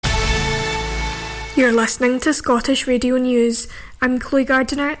You're listening to Scottish Radio News. I'm Chloe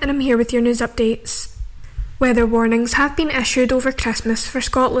Gardiner and I'm here with your news updates. Weather warnings have been issued over Christmas for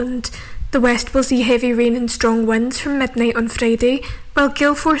Scotland. The west will see heavy rain and strong winds from midnight on Friday, while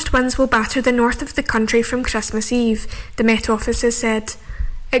gale-force winds will batter the north of the country from Christmas Eve, the Met Office has said.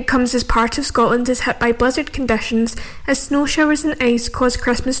 It comes as part of Scotland is hit by blizzard conditions as snow showers and ice cause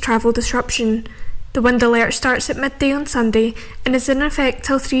Christmas travel disruption. The wind alert starts at midday on Sunday and is in effect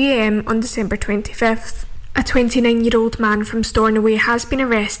till 3 a.m. on December 25th. A 29-year-old man from Stornoway has been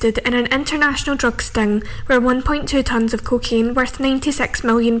arrested in an international drug sting where 1.2 tonnes of cocaine worth £96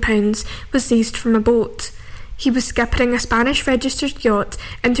 million was seized from a boat. He was skippering a Spanish-registered yacht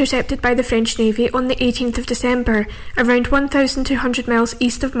intercepted by the French Navy on the 18th of December, around 1,200 miles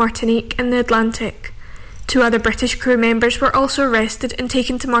east of Martinique in the Atlantic. 2 other British crew members were also arrested and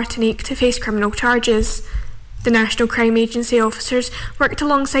taken to Martinique to face criminal charges. The National Crime Agency officers worked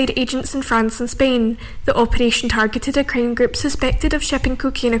alongside agents in France and Spain. The operation targeted a crime group suspected of shipping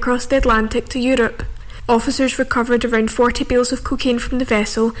cocaine across the Atlantic to Europe. Officers recovered around 40 bales of cocaine from the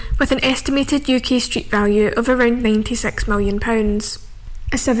vessel, with an estimated UK street value of around £96 million.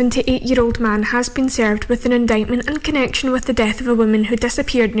 A 78-year-old man has been served with an indictment in connection with the death of a woman who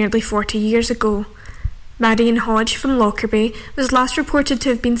disappeared nearly 40 years ago. Marion Hodge from Lockerbie was last reported to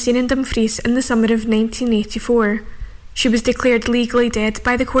have been seen in Dumfries in the summer of 1984. She was declared legally dead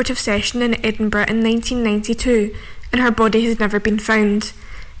by the Court of Session in Edinburgh in 1992, and her body has never been found.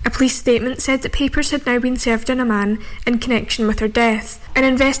 A police statement said that papers had now been served on a man in connection with her death. An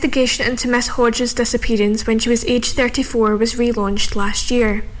investigation into Miss Hodge's disappearance when she was aged 34 was relaunched last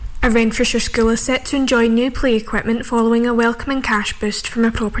year. A Renfrewshire school is set to enjoy new play equipment following a welcoming cash boost from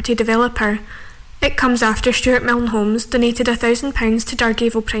a property developer. It comes after Stuart Milne Homes donated £1,000 to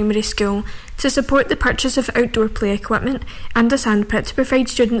Dargaville Primary School to support the purchase of outdoor play equipment and a sandpit to provide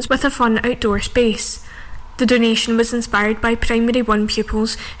students with a fun outdoor space. The donation was inspired by Primary 1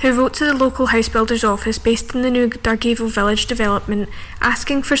 pupils who wrote to the local house builder's office based in the new Dargaville Village development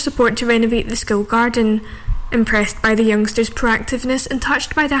asking for support to renovate the school garden. Impressed by the youngsters' proactiveness and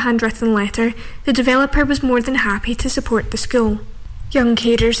touched by the handwritten letter, the developer was more than happy to support the school. Young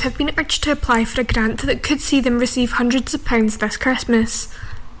carers have been urged to apply for a grant that could see them receive hundreds of pounds this Christmas.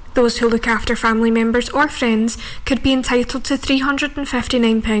 Those who look after family members or friends could be entitled to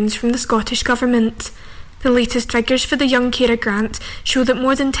 £359 from the Scottish Government. The latest figures for the Young Carer Grant show that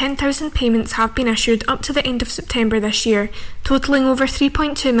more than 10,000 payments have been issued up to the end of September this year, totalling over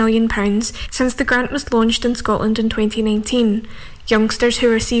 £3.2 million since the grant was launched in Scotland in 2019. Youngsters who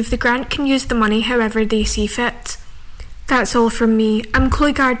receive the grant can use the money however they see fit. That's all from me. I'm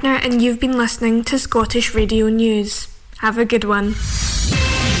Chloe Gardner and you've been listening to Scottish Radio News. Have a good one.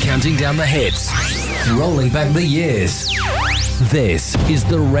 Counting down the hits, rolling back the years. This is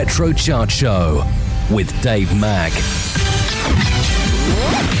the Retro Chart Show with Dave Mack.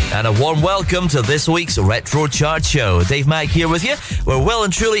 And a warm welcome to this week's Retro Chart Show. Dave Mack here with you. We're well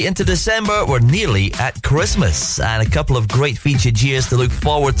and truly into December. We're nearly at Christmas. And a couple of great featured years to look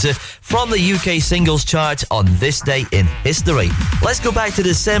forward to from the UK singles chart on this day in history. Let's go back to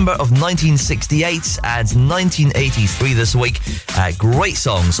December of 1968 and 1983 this week. Great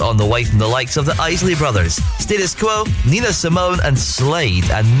songs on the way from the likes of the Isley Brothers, Status Quo, Nina Simone and Slade,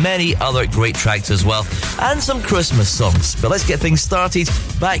 and many other great tracks as well. And some Christmas songs. But let's get things started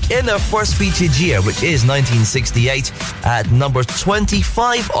back in their first featured year, which is 1968, at number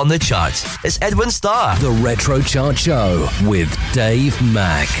 25 on the chart. It's Edwin Starr. The Retro Chart Show with Dave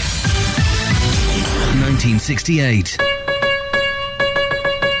Mack. 1968.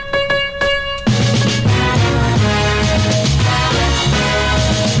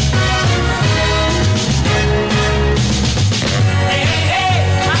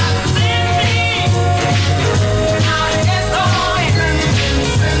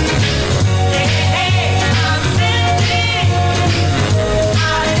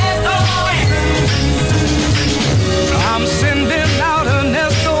 I'm sending out an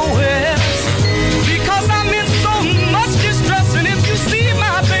SOS because I meant so much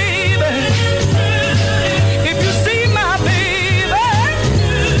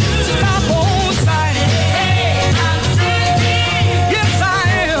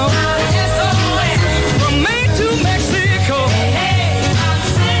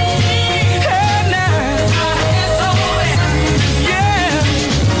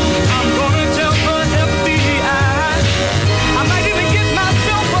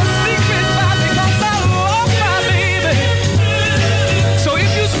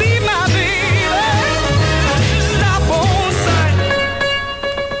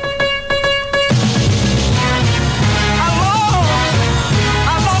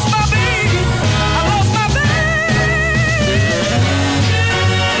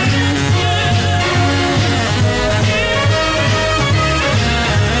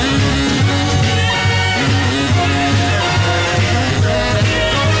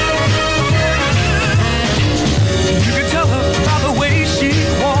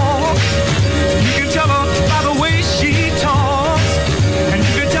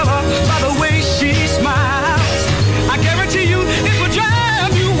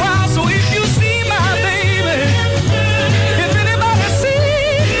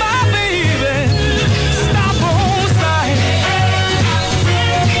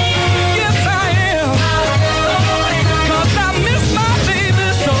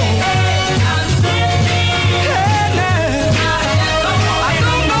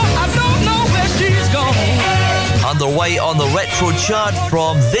away on the Retro Chart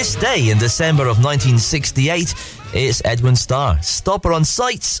from this day in December of 1968. It's Edwin Starr, Stopper on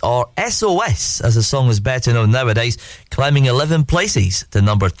Sights, or SOS, as the song is better known nowadays, climbing 11 places to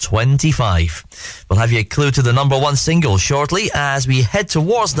number 25. We'll have you a clue to the number one single shortly as we head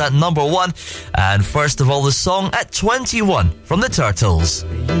towards that number one. And first of all, the song at 21 from the Turtles.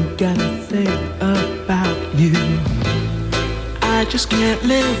 You gotta think about you. I just can't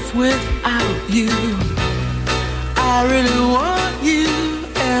live without you. I really want you,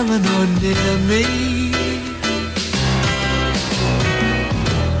 Eleanor, near me.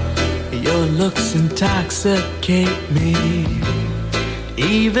 Your looks intoxicate me,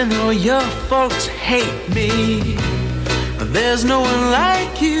 even though your folks hate me. There's no one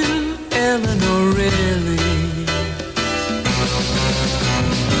like you, Eleanor, really.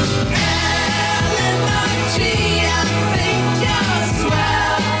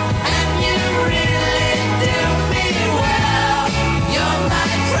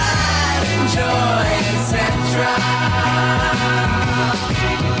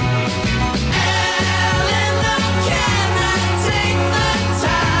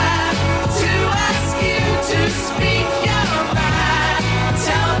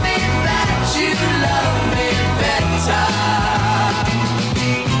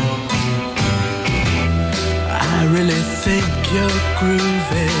 You're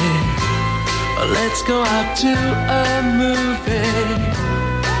groovy. Let's go out to a movie.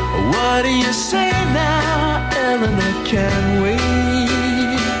 What do you say now, Eleanor? Can we?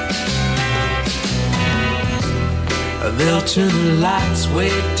 They'll turn the lights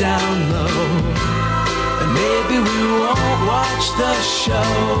way down low, and maybe we won't watch the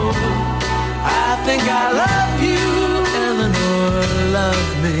show. I think I love you, Eleanor,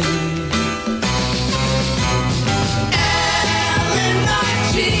 love me.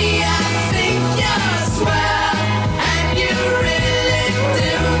 Gee, I think you're swell, and you really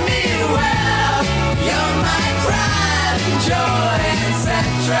do me well. You're my pride and joy, etc.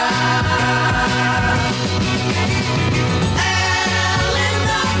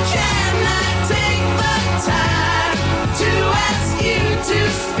 Eleanor, can I take the time to ask you to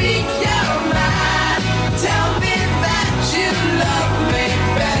speak your mind? Tell me that you love me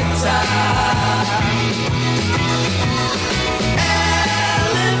better.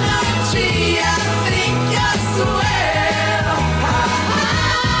 Gee, I think you're swell.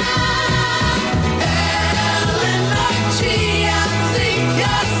 Eleanor, gee, I think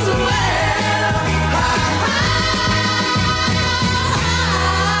you're swell.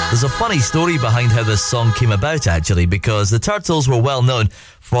 There's a funny story behind how this song came about, actually, because the Turtles were well known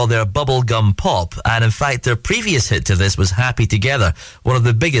for their bubblegum pop, and in fact their previous hit to this was Happy Together, one of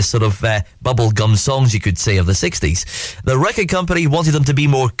the biggest sort of bubblegum songs you could say of the 60s. The record company wanted them to be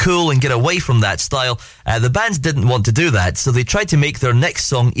more cool and get away from that style. The bands didn't want to do that, so they tried to make their next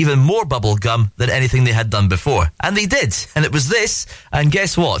song even more bubblegum than anything they had done before. And they did, and it was this, and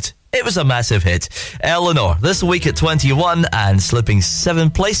guess what? It was a massive hit. Eleanor, this week at 21 and slipping 7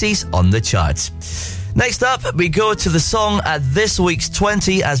 places on the charts. Next up, we go to the song at this week's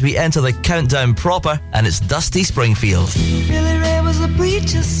 20 as we enter the countdown proper, and it's Dusty Springfield. Billy Ray was a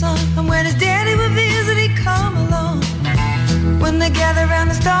preacher's son, and when his daddy would visit, he'd come along. When they gathered around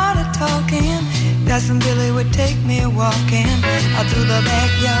and started talking, Cousin Billy would take me walking. Out to the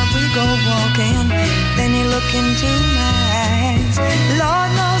backyard we go walking. Then he looked into my eyes.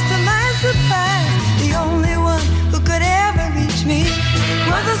 Lord knows to my surprise, the only one who could ever reach me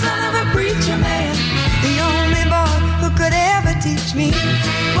was the son of a preacher man. The only boy who could ever teach me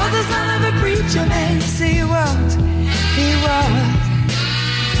was the son of a preacher man. Yes, he was. Yes,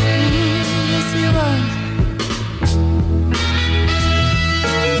 he was.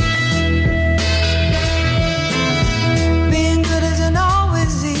 Being good isn't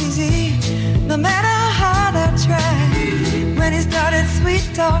always easy, no matter how hard I try. When he started sweet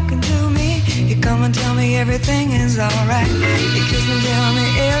talking to me, he'd come and tell me everything is alright. He'd kiss and tell me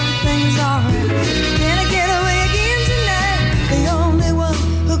everything's alright. Can I get away again tonight? The only one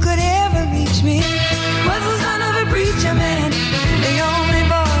who could ever reach me was the son of a preacher man. The only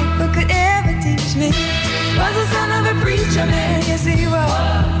boy who could ever teach me was the son of a preacher man. Yes, he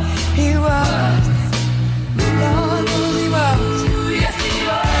was. He was. Lord, he was. Yes, he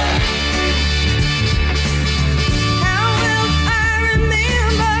was.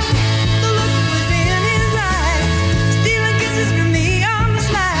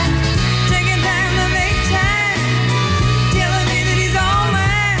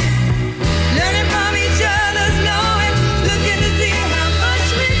 Looking to see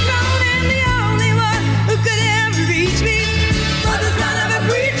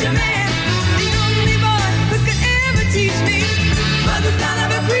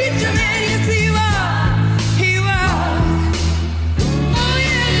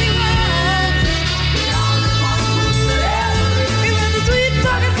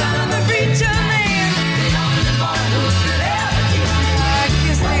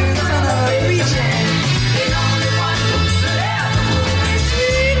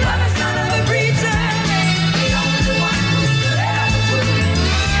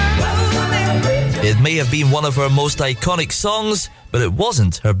may have been one of her most iconic songs, but it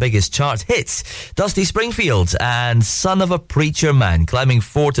wasn't her biggest chart hit. Dusty Springfield and Son of a Preacher Man climbing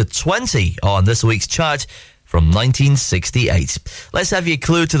 4 to 20 on this week's chart from 1968. Let's have you a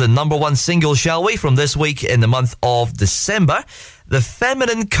clue to the number one single, shall we, from this week in the month of December. The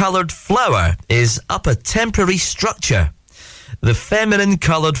feminine coloured flower is up a temporary structure. The feminine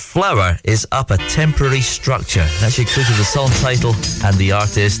coloured flower is up a temporary structure. That's your clue to the song title and the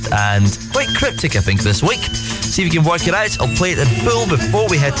artist, and quite cryptic, I think, this week. See if you can work it out. I'll play it in full before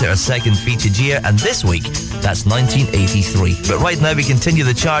we head to our second featured year, and this week, that's 1983. But right now, we continue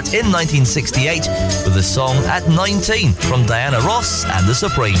the chart in 1968 with the song at 19 from Diana Ross and the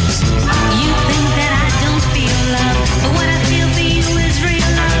Supremes. You think that I don't feel love, but what I feel for you is real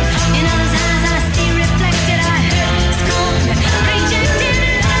love. In those eyes I see reflected, I heard scorn, rejected,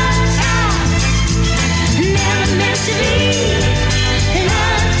 love child, never meant to be,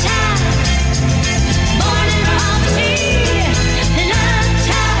 love child, born in poverty, love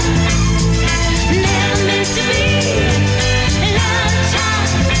child, never meant to be, love child.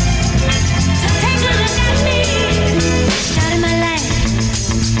 So take a look at me, started my life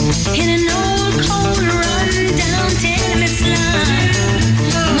in an old cold run-down tenement slum.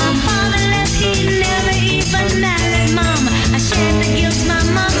 My father left, he never even married Mom. I shared the guilt my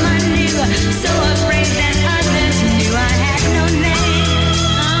mama knew, so afraid that others knew I had no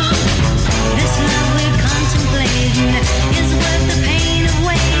name. This love we're contemplating is worth the pain of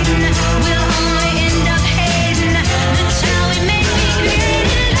waiting. We'll only end up hating the child we made me create.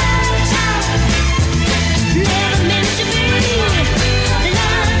 Love child, never meant to be.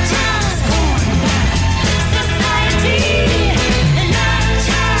 Love child, scorned by society. Love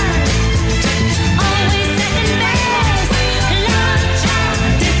child, always second best. Love child,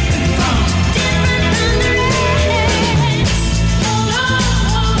 different from the rest.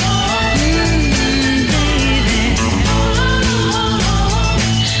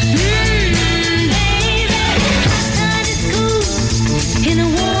 Baby. I started school in a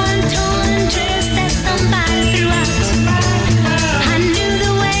worn, torn dress that somebody threw out. I knew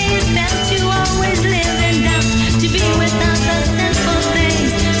the way it felt to always live in doubt, to be without the simple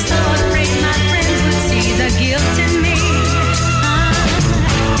things, so afraid my friends would see the guilt in me.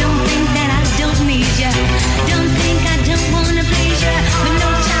 Don't think that I don't need you, don't think I don't wanna please you, but no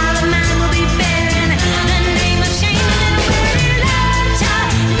child of mine will be bearing the name of shame and wearing. Love child,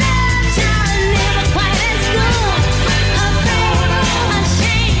 never quite as good, afraid,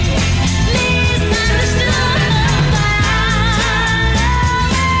 ashamed, misunderstood, but I'll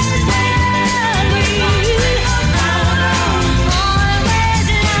always love you. Always love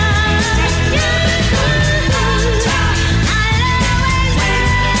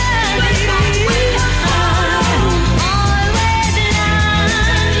you.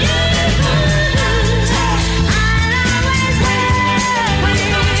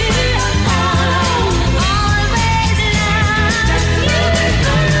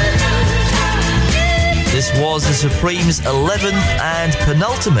 This was the Supremes' 11th and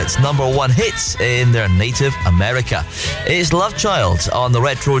penultimate number one hit in their native America. It's Love Child on the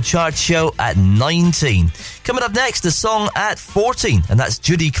Retro Chart Show at 19. Coming up next, the song at 14, and that's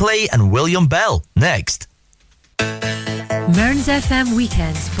Judy Clay and William Bell. Next. Mearns FM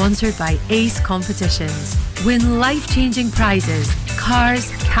Weekend, sponsored by Ace Competitions. Win life-changing prizes,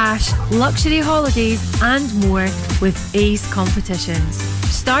 cars, cash, luxury holidays and more with Ace Competitions.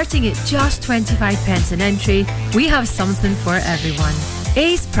 Starting at just 25p an entry, we have something for everyone.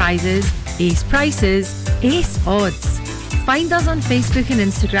 Ace prizes, Ace prices, Ace odds. Find us on Facebook and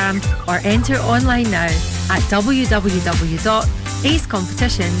Instagram or enter online now at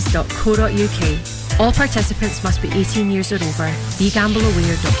www.acecompetitions.co.uk. All participants must be 18 years or over.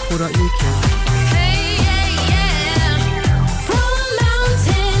 BeGambleAware.co.uk.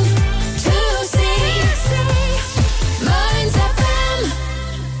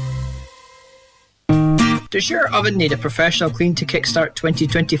 Does your oven need a professional clean to kickstart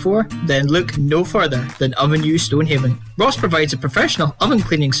 2024? Then look no further than Oven U Stonehaven. Ross provides a professional oven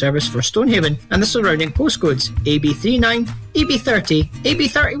cleaning service for Stonehaven and the surrounding postcodes AB39, AB30,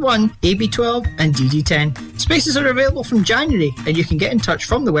 AB31, AB12 and DD10. Spaces are available from January and you can get in touch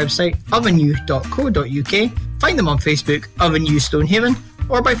from the website ovenu.co.uk, find them on Facebook, Oven U Stonehaven,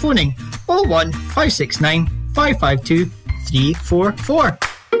 or by phoning 01 569 552 344.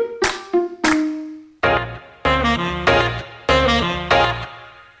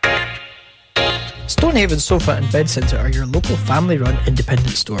 Stonehaven Sofa and Bed Centre are your local family-run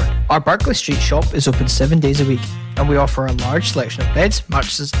independent store. Our Berkeley Street shop is open 7 days a week, and we offer a large selection of beds,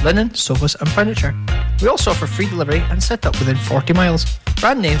 mattresses, linen, sofas and furniture. We also offer free delivery and set up within 40 miles.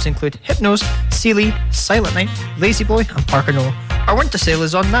 Brand names include Hypnose, Sealy, Silent Night, Lazy Boy and Parker Knoll. Our winter sale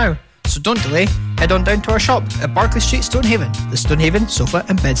is on now, so don't delay. Head on down to our shop at Barclay Street, Stonehaven, the Stonehaven Sofa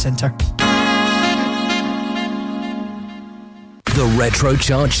and Bed Centre. The Retro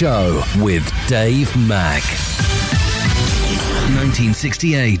Chart Show with Dave Mack.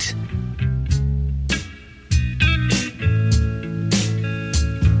 1968.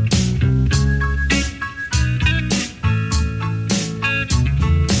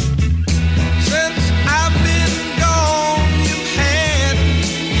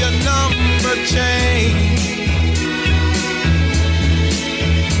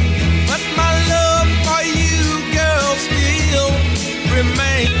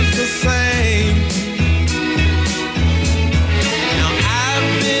 Remains the same. Now I've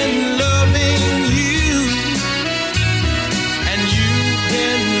been loving you, and you've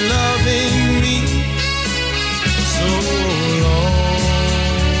been loving me so long.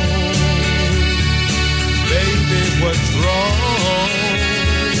 Baby, what's wrong?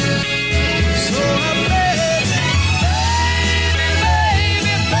 So I'm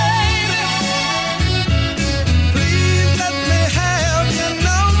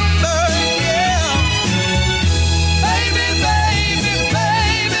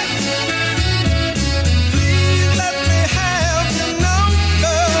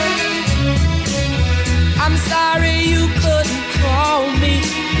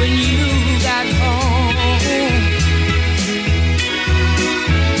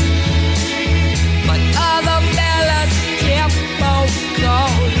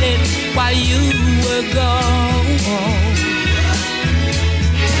while you were gone.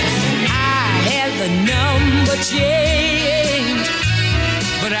 I had the number changed,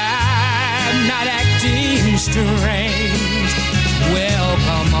 but I'm not acting strange.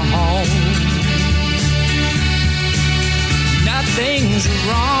 Welcome home. Nothing's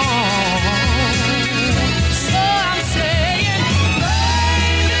wrong. So I'm saying,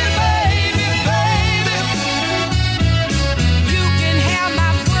 baby, baby, baby, you can have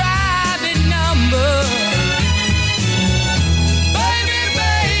my private number. Baby,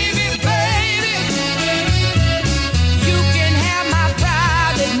 baby, baby, you can have my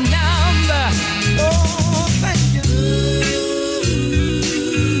private number. Oh, thank you.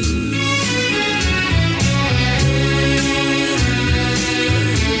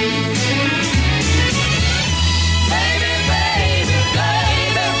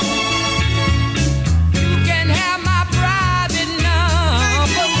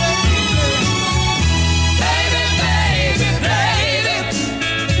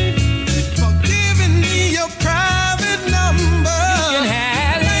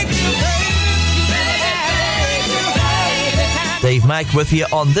 Dave Mack with you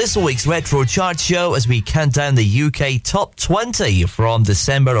on this week's Retro Chart Show as we count down the UK Top 20 from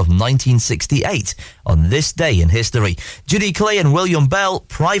December of 1968 on this day in history. Judy Clay and William Bell,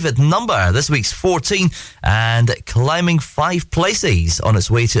 Private Number, this week's 14 and climbing 5 places on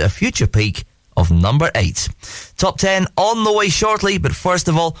its way to a future peak of number 8. Top 10 on the way shortly, but first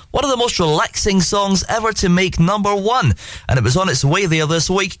of all, one of the most relaxing songs ever to make number 1, and it was on its way there this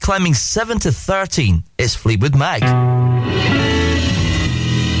week, climbing 7 to 13. It's Fleetwood Mac.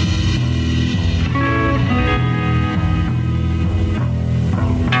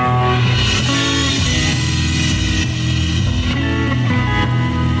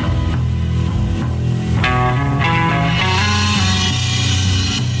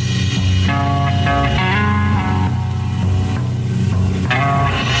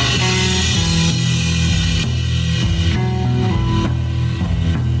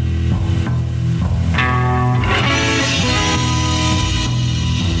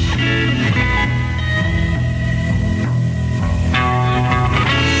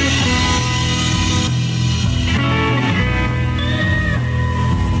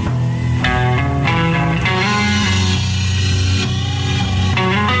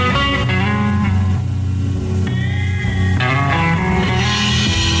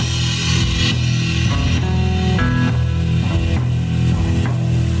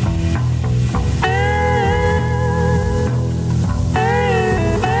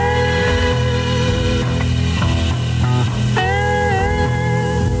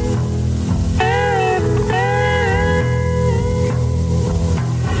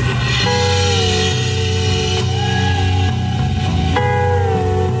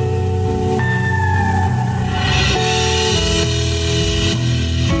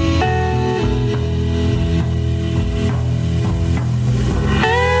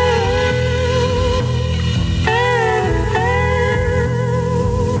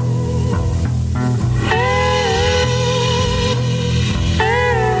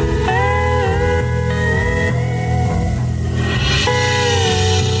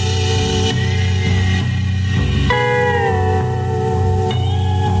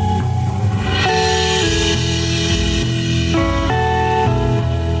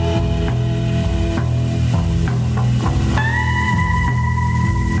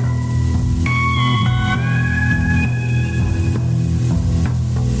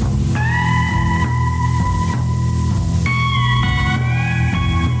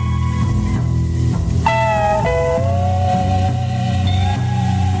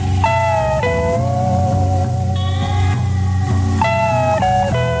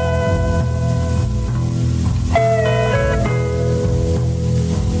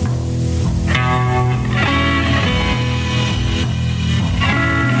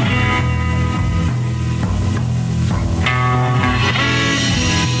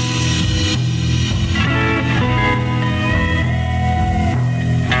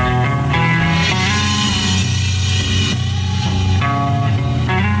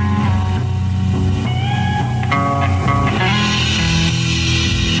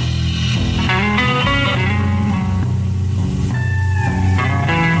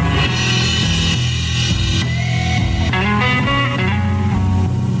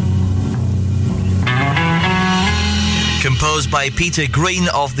 by Peter Green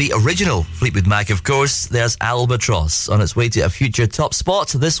of the original Fleetwood Mac, of course. There's Albatross on its way to a future top spot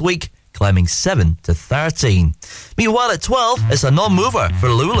this week, climbing 7 to 13. Meanwhile, at 12, it's a non-mover for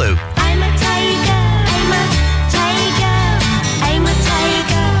Lulu. I'm a tiger, I'm a tiger, I'm a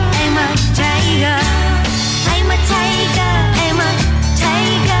tiger, I'm a tiger. I'm a tiger, I'm a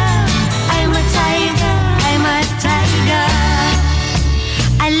tiger, I'm a tiger, I'm a tiger.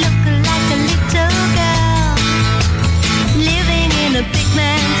 I look like a little girl living in a big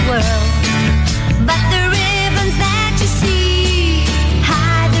man's world, but the ribbons that you see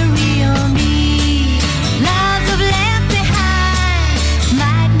hide the real me. Loves of left behind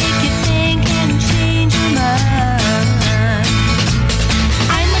might make you think and change your mind.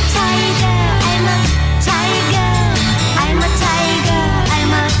 I'm a tiger, I'm a tiger, I'm a tiger, I'm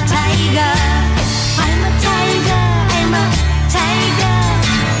a tiger. I'm a tiger, I'm a tiger,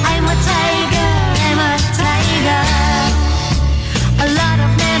 I'm a tiger, I'm a tiger. A lot of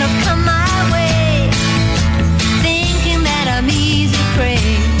men have come my way, thinking that I'm easy prey.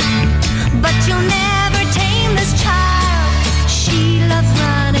 But you'll never tame this child. She loves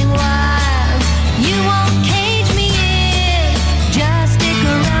running wild. You won't cage me in. Just stick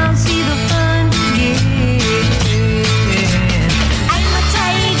around, see the fun begin. I'm a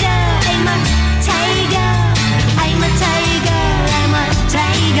tiger, I'm a tiger, I'm a tiger, I'm a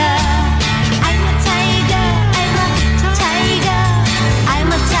tiger. I'm a tiger, I'm a tiger, I'm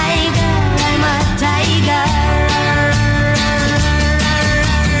a tiger, I'm a tiger.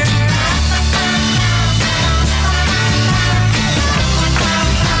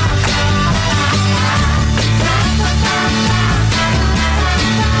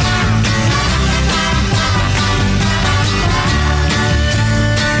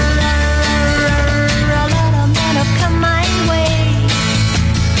 A lot of men have come my way,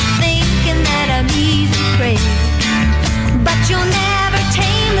 thinking that I'm easy prey. But you'll never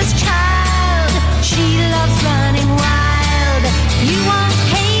tame this child. She loves running wild. You won't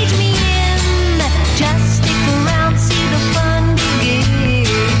cage me in. Just stick around, see the fun begin.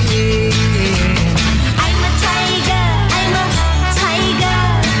 I'm a tiger, I'm a tiger,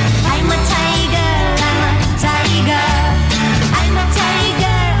 I'm a tiger, I'm a tiger. I'm a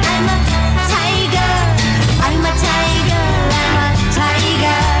tiger, I'm a tiger, I'm a tiger, I'm a tiger. I'm a tiger, I'm a tiger,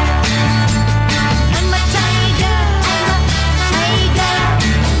 I'm a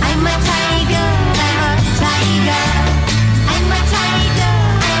tiger, I'm a tiger. I'm a tiger, I'm a tiger, I'm a tiger,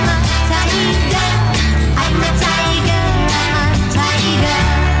 I'm a tiger. I'm a tiger, I'm a tiger.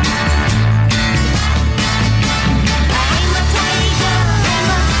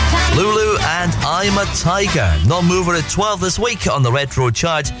 Lulu and I'm a Tiger. Non-mover at 12 this week on the Retro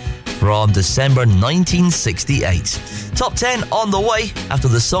Chart from December 1968. Top 10 on the way after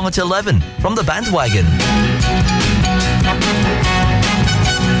the song at 11 from the Bandwagon.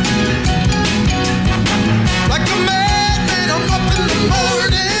 Like a madman, I'm up in the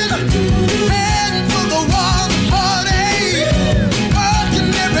morning, heading for the wall of heartache. Working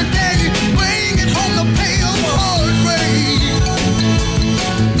every day, bringing home the pay of hard way.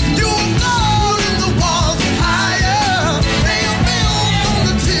 You are gone and the walls are higher. They are built on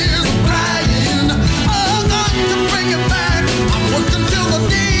the tears of crying. I've got to bring it back. I'm working till the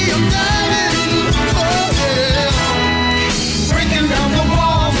day I'm dying. Oh, yeah.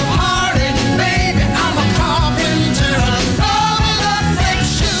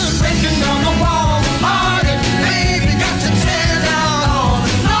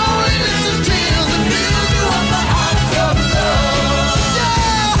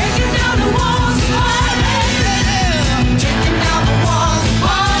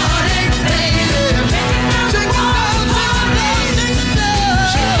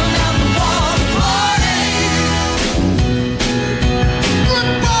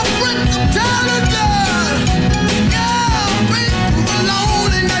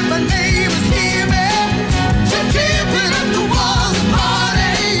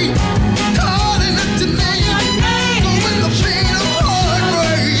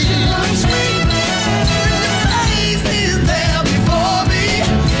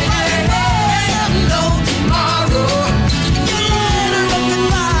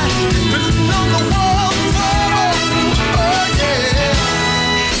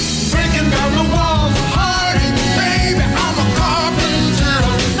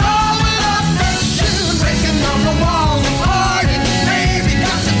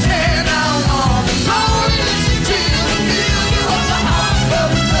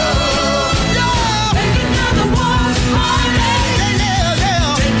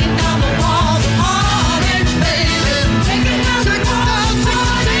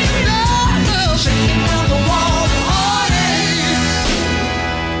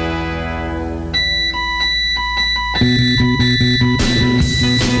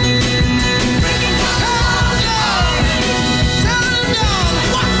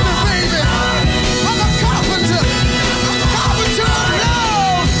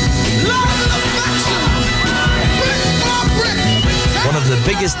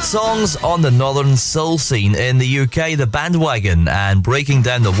 biggest songs on the northern soul scene in the UK, The Bandwagon, and Breaking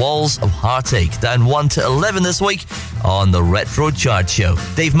Down the Walls of Heartache, down 1 to 11 this week on the Retro Chart Show.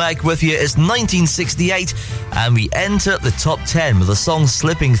 Dave Mack with you. It's 1968, and we enter the top 10 with a song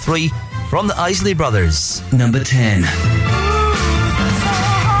slipping 3 from the Isley Brothers. Number 10.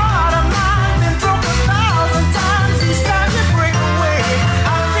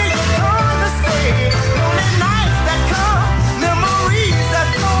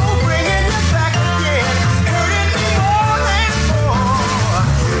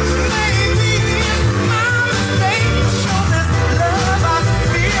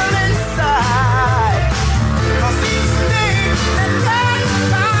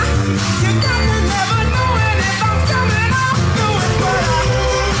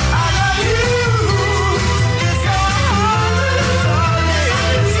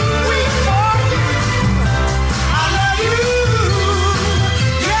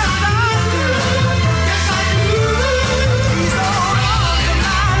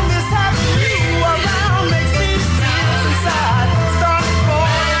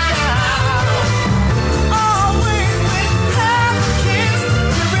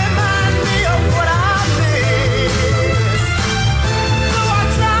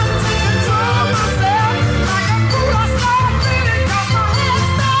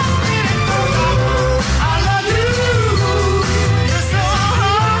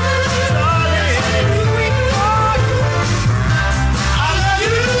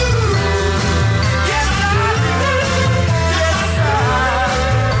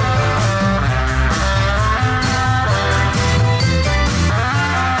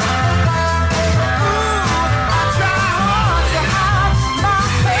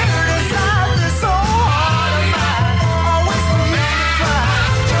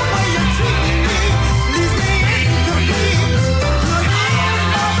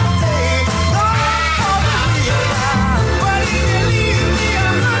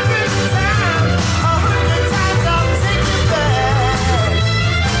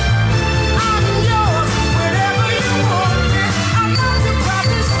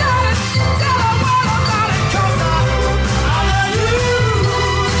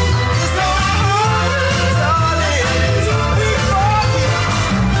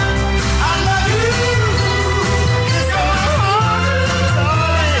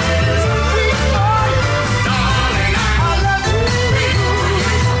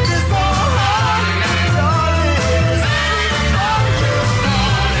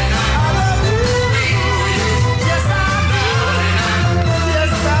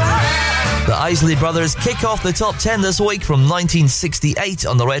 Isley Brothers kick off the top 10 this week from 1968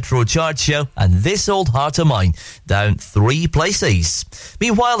 on the Retro Chart Show, and This Old Heart of Mine down 3 places.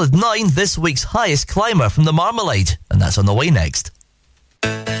 Meanwhile, at 9, this week's highest climber from the Marmalade, and that's on the way next.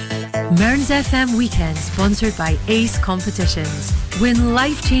 Mearns FM Weekend, sponsored by Ace Competitions. Win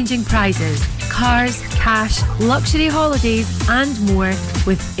life-changing prizes, cars, cash, luxury holidays and more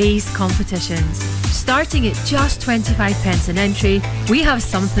with Ace Competitions. Starting at just 25 pence an entry, we have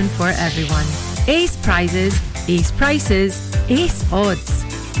something for everyone. Ace prizes, Ace prices, Ace odds.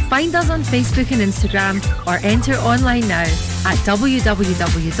 Find us on Facebook and Instagram or enter online now at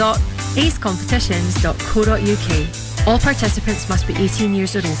www.acecompetitions.co.uk. All participants must be 18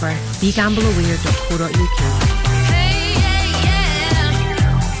 years or over. BeGambleAware.co.uk.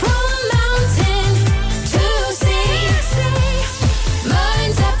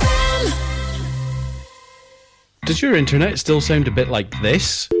 Does your internet still sound a bit like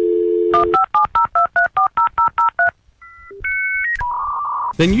this?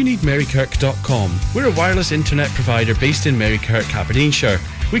 Then you need Merrykirk.com. We're a wireless internet provider based in Merrykirk, Aberdeenshire.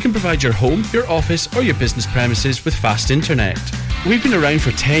 We can provide your home, your office or your business premises with fast internet. We've been around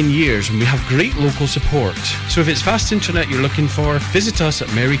for 10 years and we have great local support. So if it's fast internet you're looking for, visit us at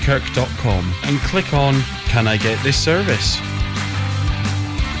Merrykirk.com and click on Can I Get This Service?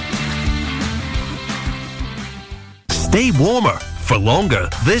 Stay warmer for longer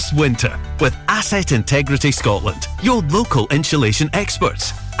this winter with Asset Integrity Scotland, your local insulation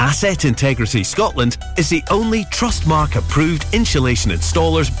experts. Asset Integrity Scotland is the only Trustmark approved insulation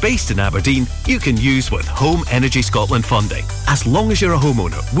installers based in Aberdeen you can use with Home Energy Scotland funding. As long as you're a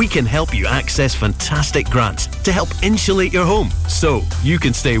homeowner, we can help you access fantastic grants to help insulate your home so you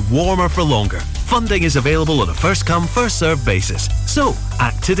can stay warmer for longer. Funding is available on a first-come, first-served basis. So,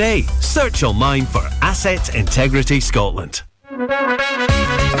 act today. Search online for Asset Integrity Scotland.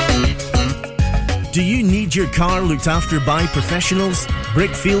 Do you need your car looked after by professionals?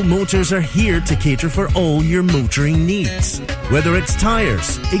 Brickfield Motors are here to cater for all your motoring needs. Whether it's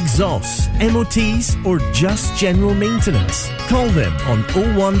tyres, exhausts, MOTs or just general maintenance, call them on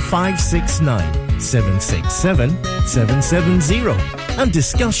 01569 767 770 and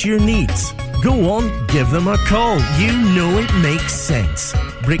discuss your needs. Go on, give them a call. You know it makes sense.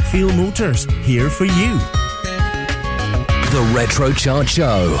 Brickfield Motors, here for you. The Retro Chart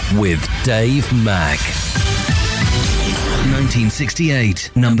Show with Dave Mack.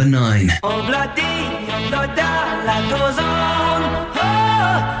 1968, number 9. Oh, bloody, life goes on.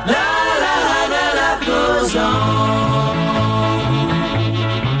 Oh, life goes on.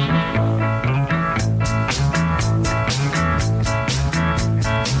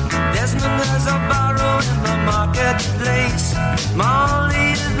 Desmond has a barrow in the marketplace.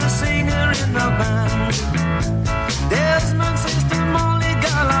 Molly is the singer in the band. Desmond says to Molly,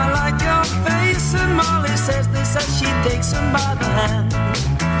 girl, I like your face. And Molly says this as she takes him by the hand.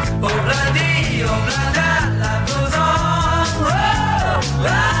 Oh, bloody, life goes on. Oh,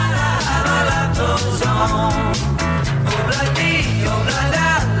 life goes on. Oh, bloody,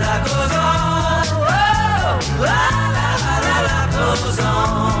 life goes on. Oh, life goes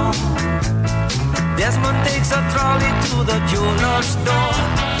on. Desmond takes a trolley to the jeweler's store,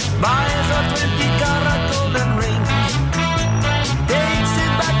 buys a 20-carat golden ring, takes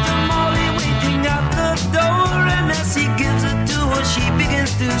it back to Molly waiting at the door, and as he gives it to her, she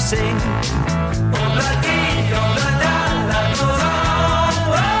begins to sing. Oh, bloody, life goes on.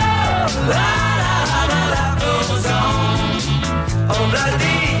 Oh, life goes on. Oh,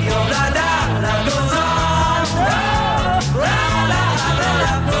 bloody, life goes on. Oh,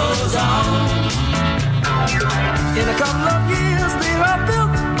 life goes on. In a couple of years, they have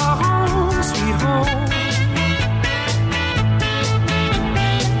built a home, sweet home,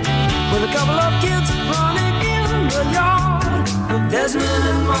 with a couple of kids running in the yard of Desmond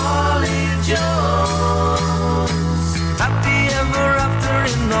and Molly Jones. Happy ever after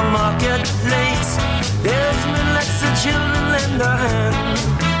in the marketplace. Desmond lets the children lend a hand.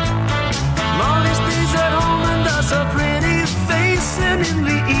 Molly stays at home and does a pretty face, and in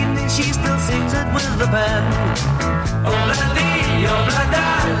the evening she still sings it with the band. Oh, bloody,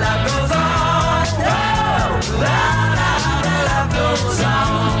 life goes on. Oh, life goes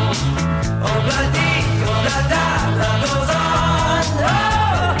on. Oh, bloody, life goes on. Oh,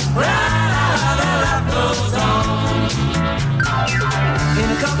 life goes on. In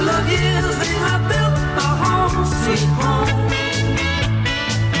a couple of years they have built a home, sweet home,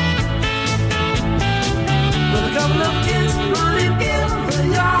 with a couple of kids running in the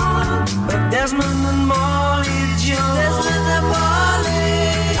yard of Desmond and Molly Jones. Desmond and Molly,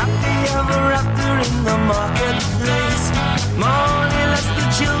 happy ever after in the marketplace. Molly lets the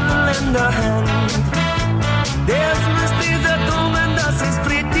children lend a hand. Desmond stays at home and does his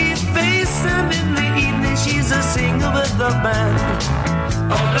pretty face, and in the evening she's a singer with the band.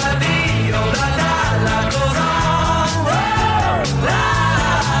 Oh, bloody, life goes on. Oh,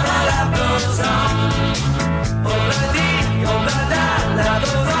 life goes on. Oh, bloody, life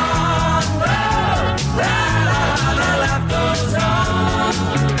goes on. Oh, life goes on.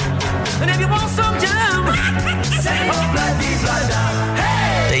 And if you want some jam, say, oh, bloody,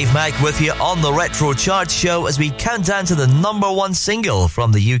 hey! Dave Mack with you on the Retro Chart Show as we count down to the number 1 single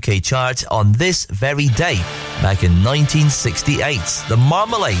from the UK chart on this very day. Back in 1968, the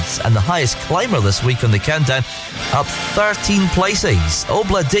Marmalades, and the highest climber this week on the countdown, up 13 places.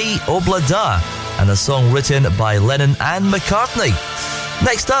 Obla Dee, Obla Da, and a song written by Lennon and McCartney.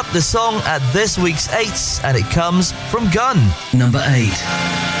 Next up, the song at this week's 8s, and it comes from Gun. Number 8.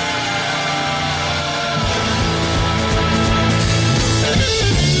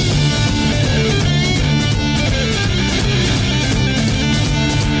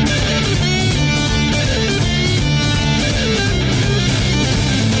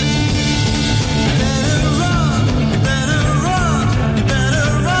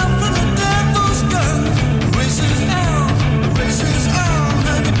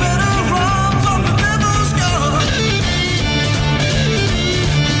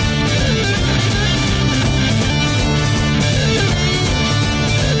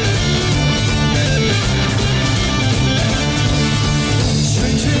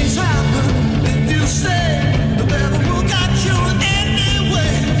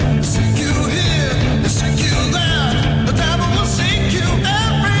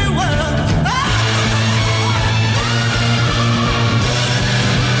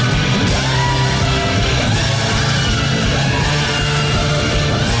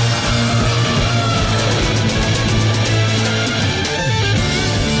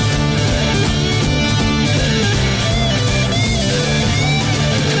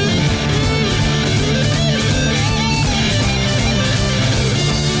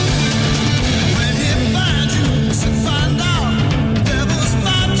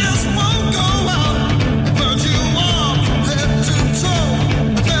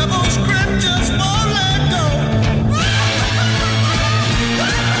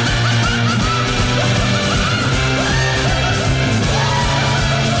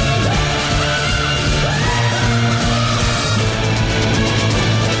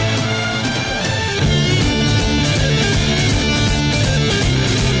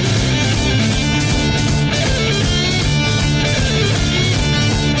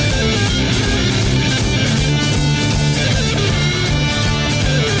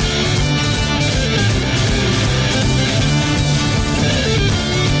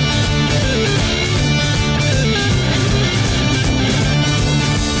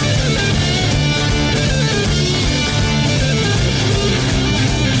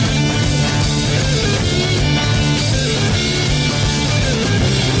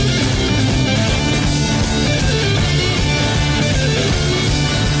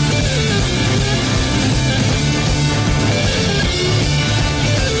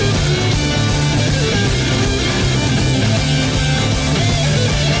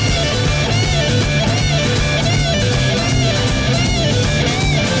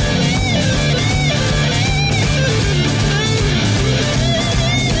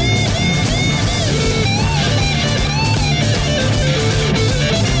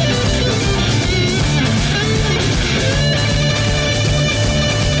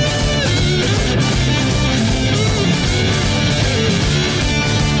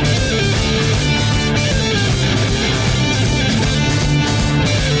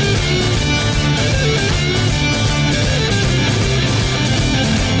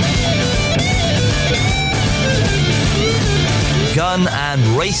 Sun and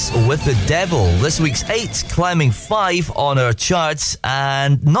Race with the Devil. This week's 8, climbing 5 on our charts,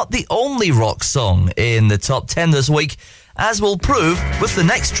 and not the only rock song in the top 10 this week, as we'll prove with the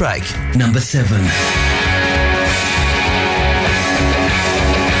next track. Number 7.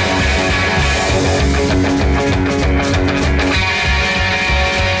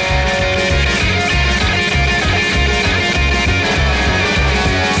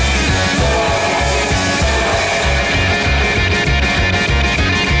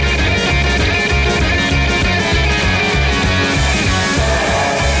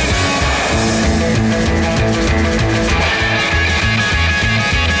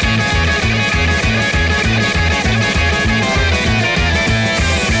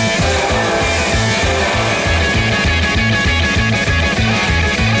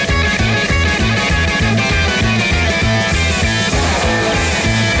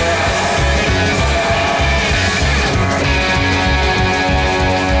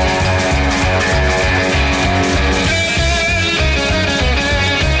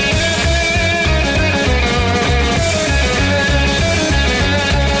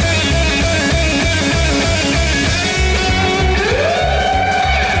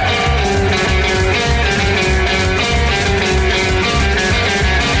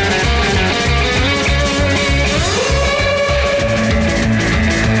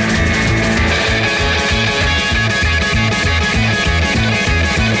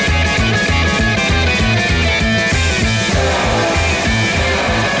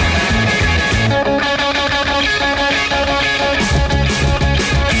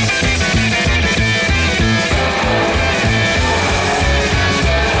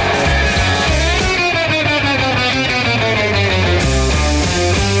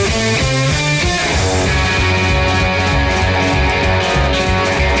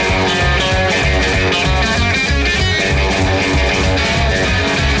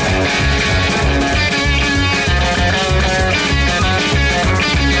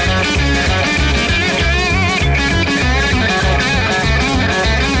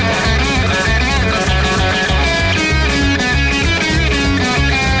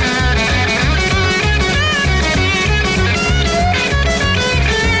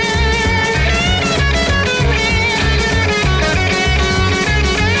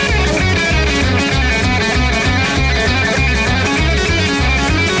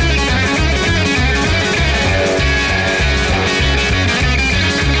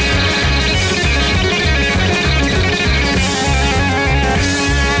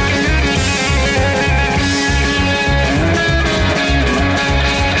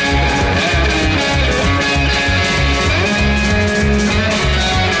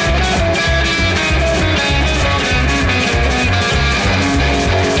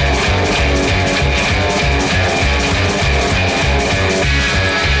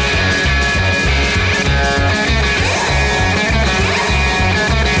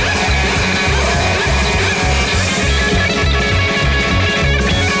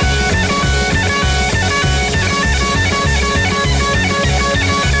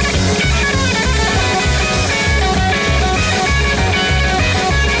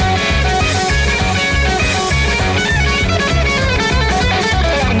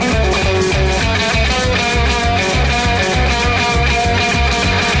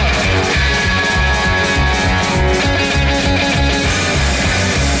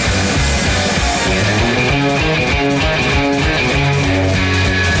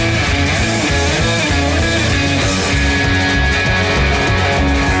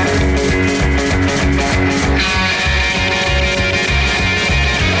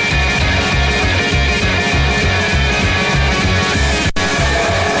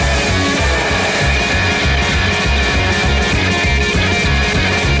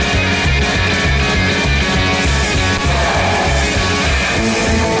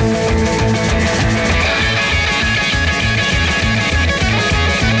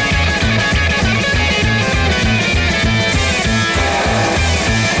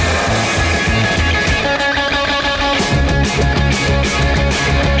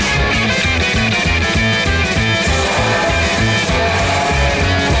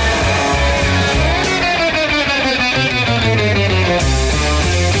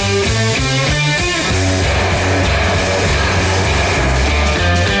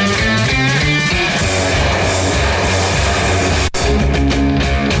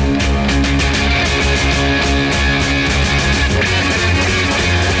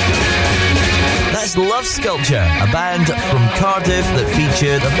 Love Sculpture, a band from Cardiff that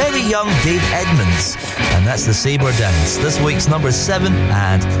featured a very young Dave Edmunds, and that's the Sabre Dance. This week's number 7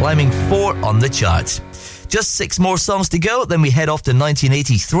 and climbing 4 on the chart. Just 6 more songs to go, then we head off to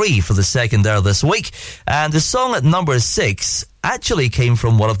 1983 for the second hour this week. And the song at number 6 actually came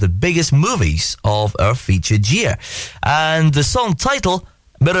from one of the biggest movies of our featured year. And the song title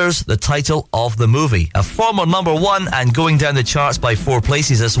mirrors the title of the movie. A former number 1 and going down the charts by 4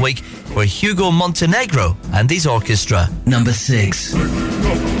 places this week for Hugo Montenegro and his orchestra. Number 6.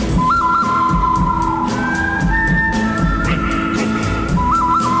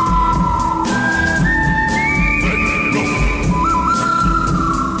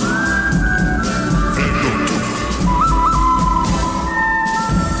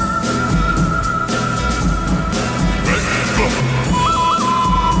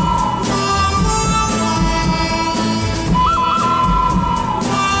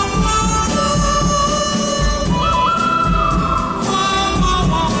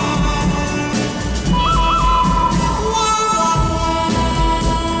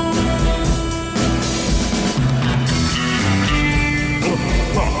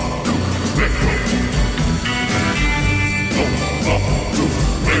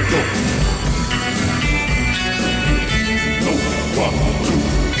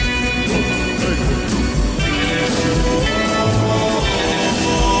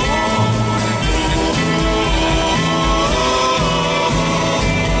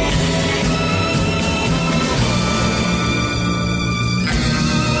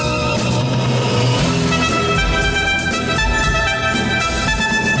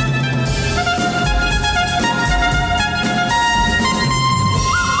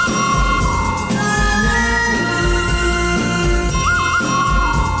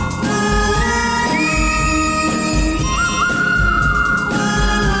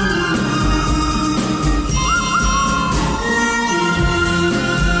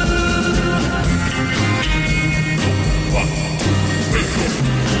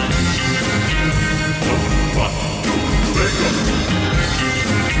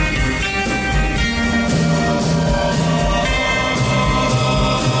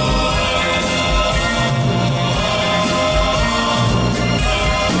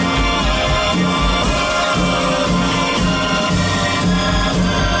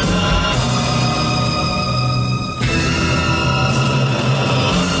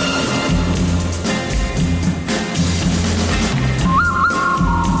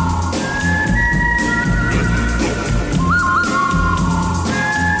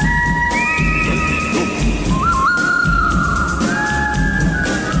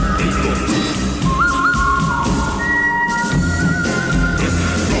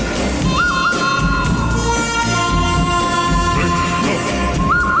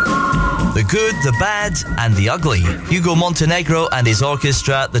 Good, the Bad and the Ugly. Hugo Montenegro and his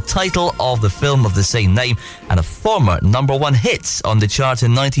orchestra, the title of the film of the same name, and a former number 1 hit on the chart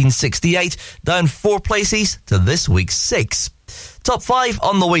in 1968, down 4 places to this week's 6. Top 5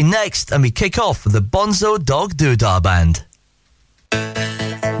 on the way next, and we kick off with the Bonzo Dog Doodah Band.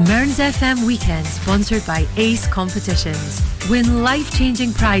 Mearns FM Weekend, sponsored by Ace Competitions. Win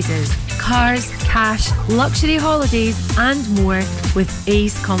life-changing prizes, cars, cash, luxury holidays and more with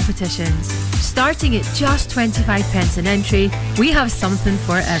Ace Competitions. Starting at just 25 pence an entry, we have something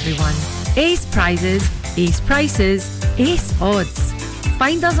for everyone. Ace prizes, Ace prices, Ace odds.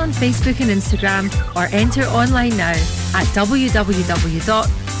 Find us on Facebook and Instagram or enter online now at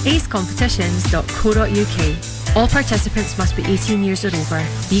www.acecompetitions.co.uk. All participants must be 18 years or over.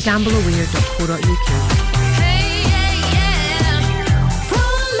 BeGambleAware.co.uk.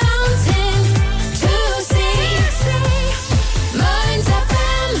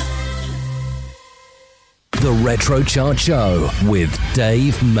 The Retro Chart Show with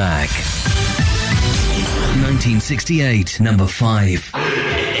Dave Mack. 1968, number 5.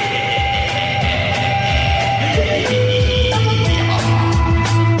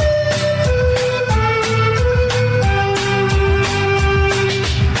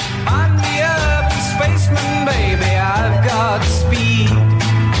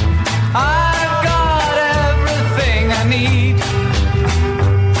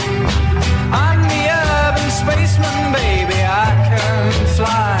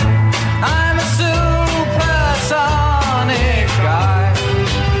 I'm a supersonic guy.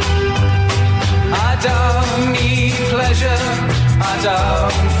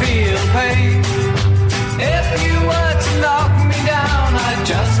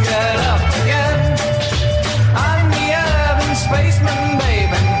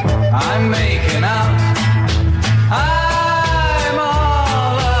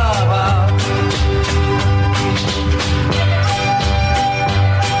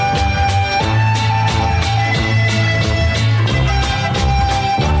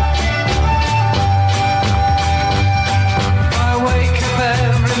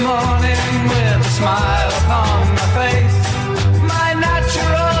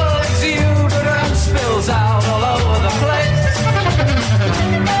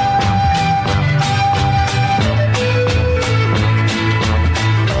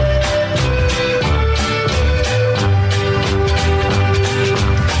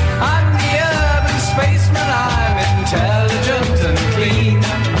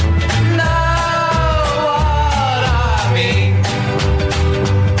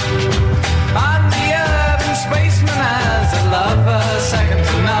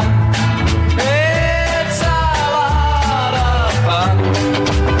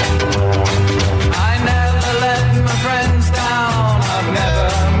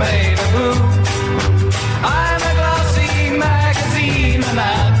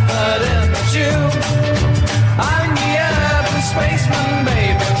 but in the tune. I'm the urban spaceman,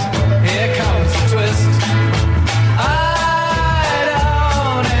 baby. Here comes the twist. I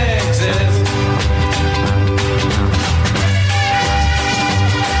don't exist.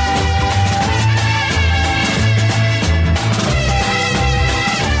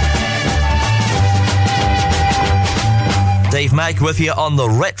 Dave Mack with you on the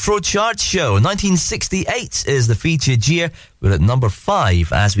Retro Chart Show. 1968 is the featured year. We're at number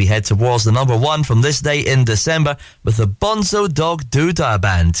 5 as we head towards the number 1 from this day in December with the Bonzo Dog Doodah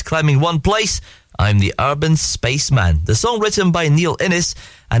Band. Climbing one place, I'm the Urban Spaceman. The song written by Neil Innes,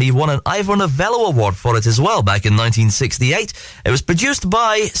 and he won an Ivor Novello Award for it as well back in 1968. It was produced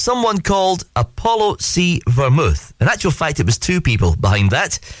by someone called Apollo C. Vermouth. In actual fact, it was two people behind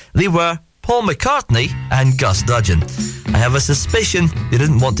that. They were Paul McCartney and Gus Dudgeon. I have a suspicion they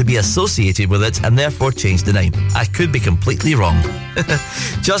didn't want to be associated with it and therefore changed the name. I could be completely wrong.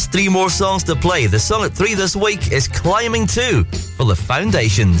 Just 3 more songs to play. The song at 3 this week is Climbing 2 for the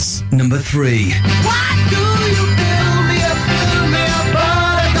Foundations. Number 3. Why do you build me a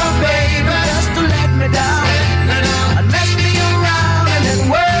buttercup, baby, just to let me down and mess me around, and then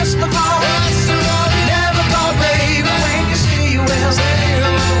worst of all, you never call, baby, when you say you will.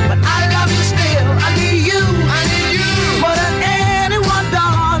 But I love you still. I need you more than anyone,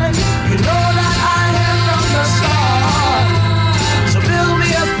 darling. You know that I am from the start. So build me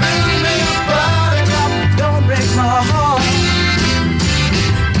a buttercup, don't break my heart.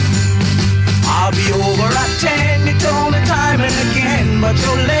 I'll be over at 10, you told me time and again, but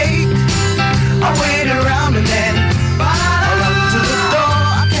you're late. I waited around and then I run to the door.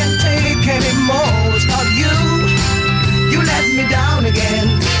 I can't take anymore. It's not you. You let me down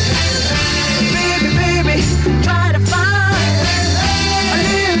again. Baby, try to find a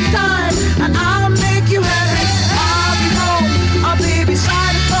little time and I'll make you happy. I'll be home, I'll be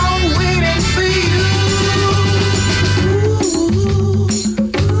beside the phone waiting for you.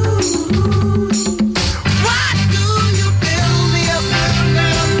 Why do you build me a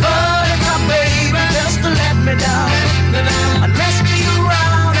buttercup, baby, just to let me down and mess me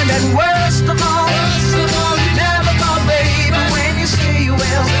around, and then worst of all, you never call, baby, when you say you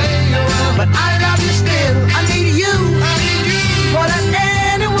will. But I love you still, I need you more than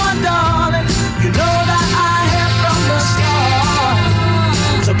anyone, darling. You know that I have from the start.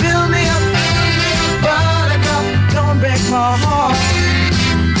 So build me up, buttercup, don't break my heart.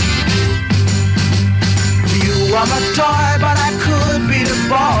 You are my toy, but I could be the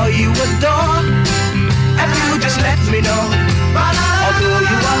boy you adore if you just let me know. Although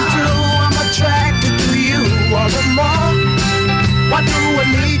you are true, I'm attracted to you all the more. Why do I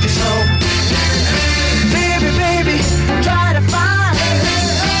need you so? Baby, try to find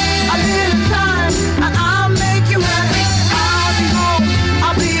a little time and I'll make you happy. I'll be home,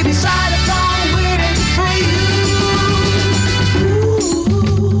 I'll be beside the phone waiting for you.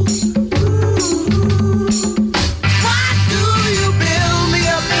 Why do you build me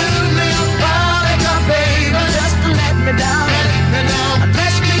a buttercup, baby, just to let me down and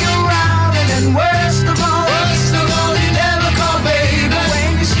mess me around, and then worst of all, you never call, baby,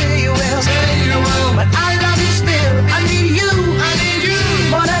 when you say you will. But I love you still, I need you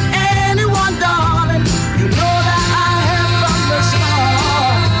more than anyone, darling. You know that I have from the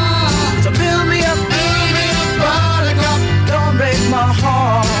start. So build me a buttercup, don't break my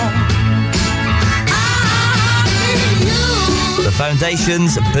heart. The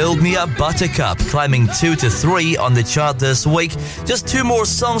Foundations, Build Me a Buttercup, climbing 2 to 3 on the chart this week. Just 2 more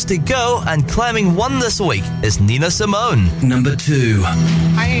songs to go, and climbing 1 this week is Nina Simone. Number 2.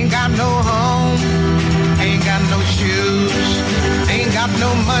 I ain't got no home, ain't got no shoes, ain't got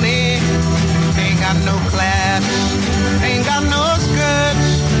no money, ain't got no class, ain't got no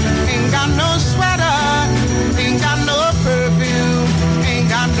skirts, ain't got no sweater, ain't got no perfume, ain't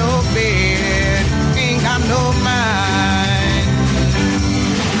got no bed, ain't got no mind,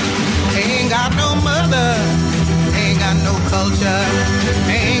 ain't got no mother, ain't got no culture,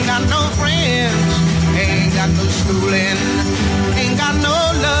 ain't got no friends, ain't got no schooling, ain't got no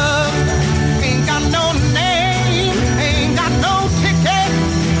love, ain't got no name, ain't got no ticket,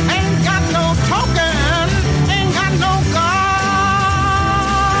 ain't got no token, ain't got no God.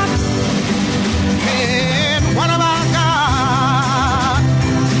 And what have I got?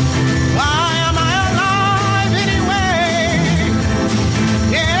 Why am I alive anyway?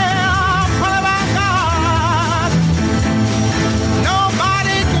 Yeah, what have I got?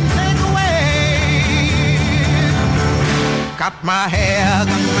 Nobody can take away. Got my hair,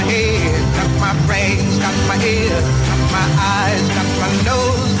 got my head, got my brains, got my ears, got my eyes, got my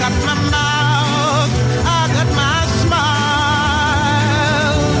nose, got my mouth, I got my smile.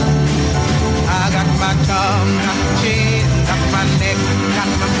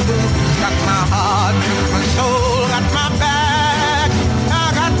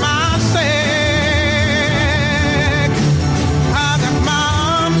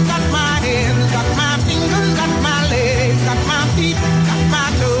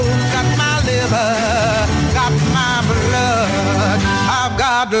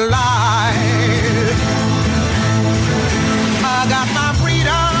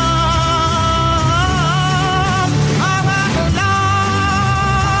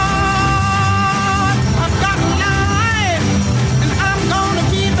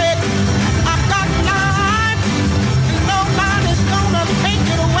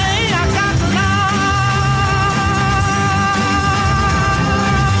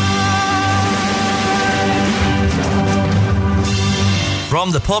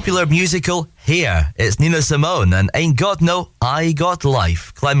 popular musical Here. It's Nina Simone and Ain't Got No, I Got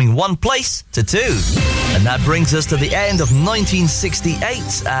Life, climbing one place to 2. And that brings us to the end of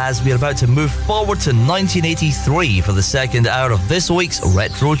 1968 as we're about to move forward to 1983 for the second hour of this week's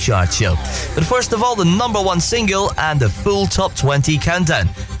Retro Chart Show. But first of all, the number 1 single and the full top 20 countdown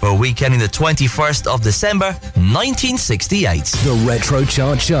for week ending the 21st of December 1968. The Retro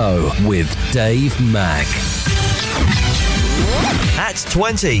Chart Show with Dave Mack. At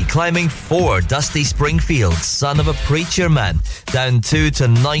 20, climbing 4, Dusty Springfield, Son of a Preacher Man. Down 2 to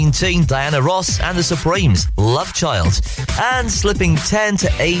 19, Diana Ross and the Supremes, Love Child. And slipping 10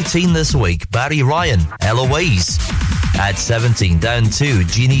 to 18 this week, Barry Ryan, Eloise. At 17, down 2,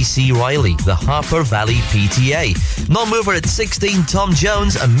 Jeannie C. Riley, the Harper Valley PTA. Non-mover at 16, Tom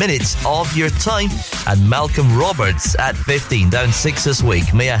Jones, A Minute of Your Time. And Malcolm Roberts at 15, down 6 this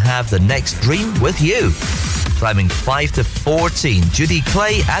week, May I Have the Next Dream with You. Climbing 5 to 14, Judy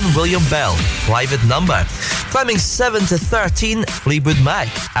Clay and William Bell, Private Number. Climbing 7 to 13, Fleetwood Mac,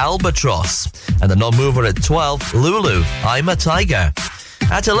 Albatross. And the non-mover at 12, Lulu, I'm a Tiger.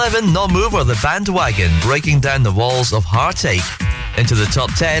 At 11, non-mover, The Bandwagon, Breaking Down the Walls of Heartache. Into the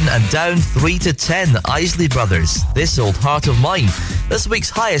top 10 and down 3 to 10, Isley Brothers, This Old Heart of Mine. This week's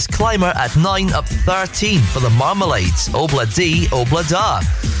highest climber at 9, up 13 for the Marmalades, Obla Dee, Obla Da.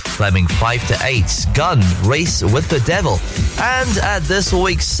 Climbing 5 to 8, Gun, Race with the Devil. And at this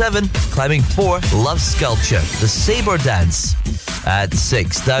week's 7, climbing 4, Love Sculpture, The Sabre Dance. At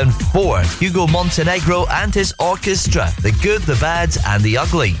 6, down 4, Hugo Montenegro and his orchestra, The Good, the Bad and the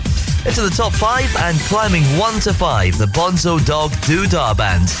Ugly. Into the top 5 and climbing 1 to 5, the Bonzo Dog Doodah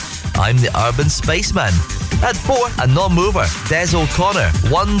Band, I'm the Urban Spaceman. At 4, a non-mover, Des O'Connor,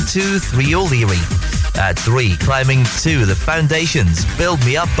 1, 2, 3 O'Leary. At 3, climbing 2, The Foundations, Build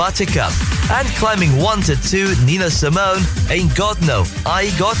Me Up Buttercup. And climbing 1 to 2, Nina Simone, Ain't Got No, I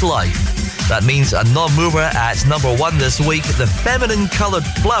Got Life. That means a non-mover at number 1 this week, The Feminine Coloured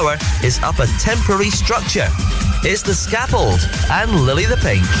Flower, is up a temporary structure. It's The Scaffold and Lily the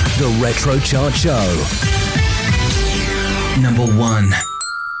Pink. The Retro Chart Show. Number 1.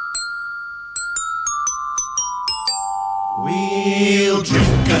 We'll drink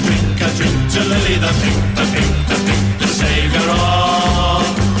to Lily the Pink, the saviour of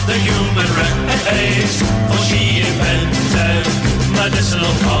the human race. For she invented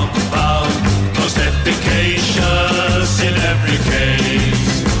medicinal compound, most efficacious in every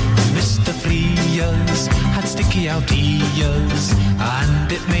case. Mr. Fleas had sticky out ears,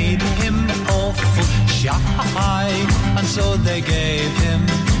 and it made him awful shy, and so they gave him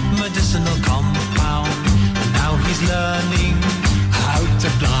medicinal compound. Now he's learning how to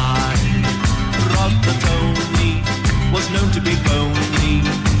fly. Brother Tony was known to be bony.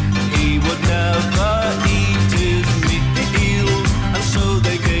 He would never eat his meal, and so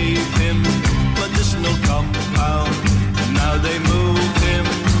they gave him medicinal compound. Now they move him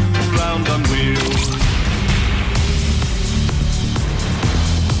round on wheels.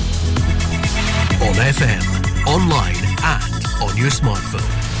 On FM, online and on your smartphone.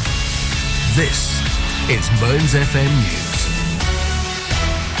 This is Mearns FM News.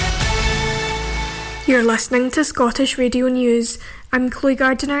 You're listening to Scottish Radio News. I'm Chloe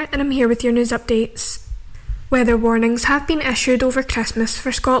Gardiner and I'm here with your news updates. Weather warnings have been issued over Christmas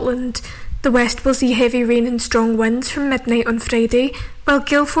for Scotland. The west will see heavy rain and strong winds from midnight on Friday, while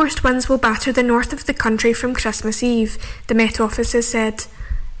gale-force winds will batter the north of the country from Christmas Eve, the Met Office has said.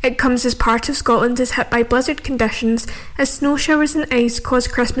 It comes as part of Scotland is hit by blizzard conditions as snow showers and ice cause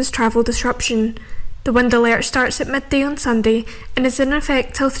Christmas travel disruption. The wind alert starts at midday on Sunday and is in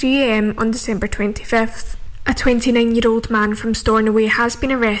effect till 3 a.m. on December 25th. A 29-year-old man from Stornoway has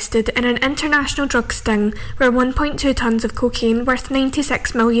been arrested in an international drug sting where 1.2 tonnes of cocaine worth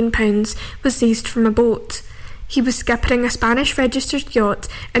 £96 million was seized from a boat. He was skippering a Spanish-registered yacht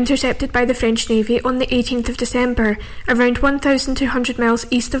intercepted by the French Navy on the 18th of December, around 1,200 miles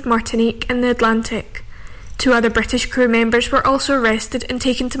east of Martinique in the Atlantic. 2 other British crew members were also arrested and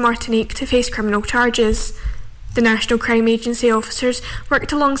taken to Martinique to face criminal charges. The National Crime Agency officers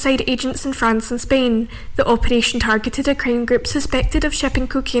worked alongside agents in France and Spain. The operation targeted a crime group suspected of shipping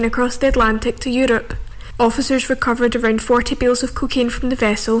cocaine across the Atlantic to Europe. Officers recovered around 40 bales of cocaine from the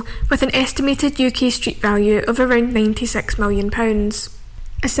vessel, with an estimated UK street value of around £96 million.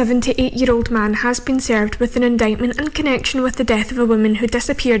 A 78-year-old man has been served with an indictment in connection with the death of a woman who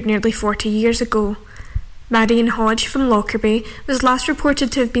disappeared nearly 40 years ago. Marion Hodge from Lockerbie was last reported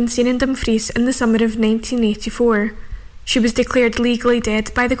to have been seen in Dumfries in the summer of 1984. She was declared legally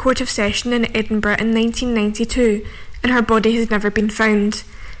dead by the Court of Session in Edinburgh in 1992, and her body has never been found.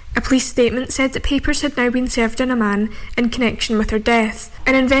 A police statement said that papers had now been served on a man in connection with her death.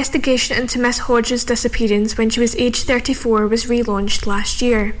 An investigation into Miss Hodges' disappearance when she was aged 34 was relaunched last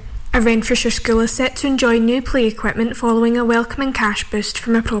year. A Renfrewshire school is set to enjoy new play equipment following a welcoming cash boost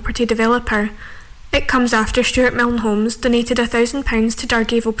from a property developer. It comes after Stuart Milne Homes donated £1,000 to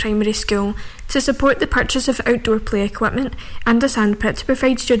Dargaville Primary School to support the purchase of outdoor play equipment and a sandpit to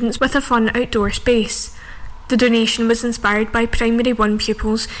provide students with a fun outdoor space. The donation was inspired by Primary 1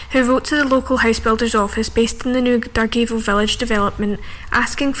 pupils who wrote to the local house builder's office based in the new Dargaville Village development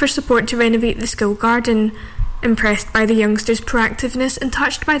asking for support to renovate the school garden. Impressed by the youngsters' proactiveness and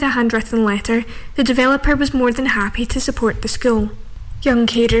touched by the handwritten letter, the developer was more than happy to support the school. Young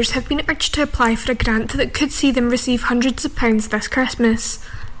carers have been urged to apply for a grant that could see them receive hundreds of pounds this Christmas.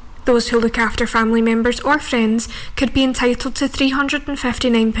 Those who look after family members or friends could be entitled to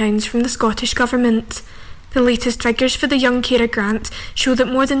 £359 from the Scottish Government. The latest figures for the Young Carer Grant show that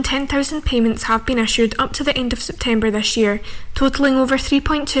more than 10,000 payments have been issued up to the end of September this year, totalling over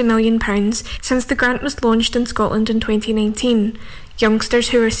 £3.2 million since the grant was launched in Scotland in 2019. Youngsters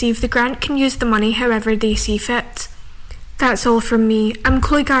who receive the grant can use the money however they see fit. That's all from me. I'm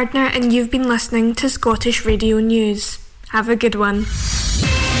Chloe Gardner and you've been listening to Scottish Radio News. Have a good one.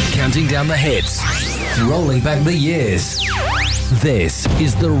 Counting down the hits, rolling back the years. This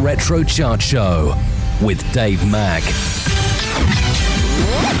is the Retro Chart Show with Dave Mack.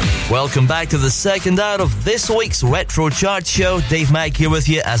 Welcome back to the second hour of this week's Retro Chart Show. Dave Mack here with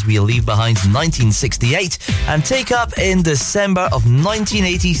you as we leave behind 1968 and take up in December of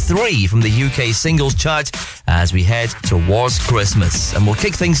 1983 from the UK singles chart as we head towards Christmas. And we'll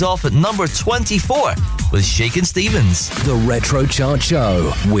kick things off at number 24 with Shakin' Stevens. The Retro Chart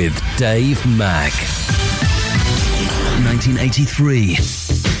Show with Dave Mack. 1983.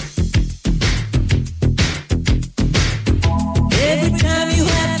 Every time you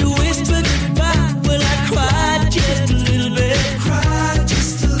had to whisper goodbye, well, I cried just a little bit. Cried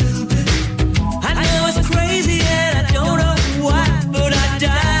just a little bit. I know it's crazy and I don't know why, but I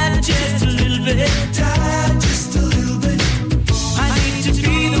died just a little bit. Died just a little bit. I need to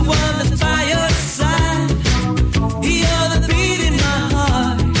be the one that's by your side. You're the beat in my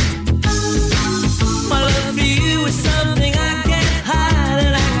heart. My love for you is something I can't hide.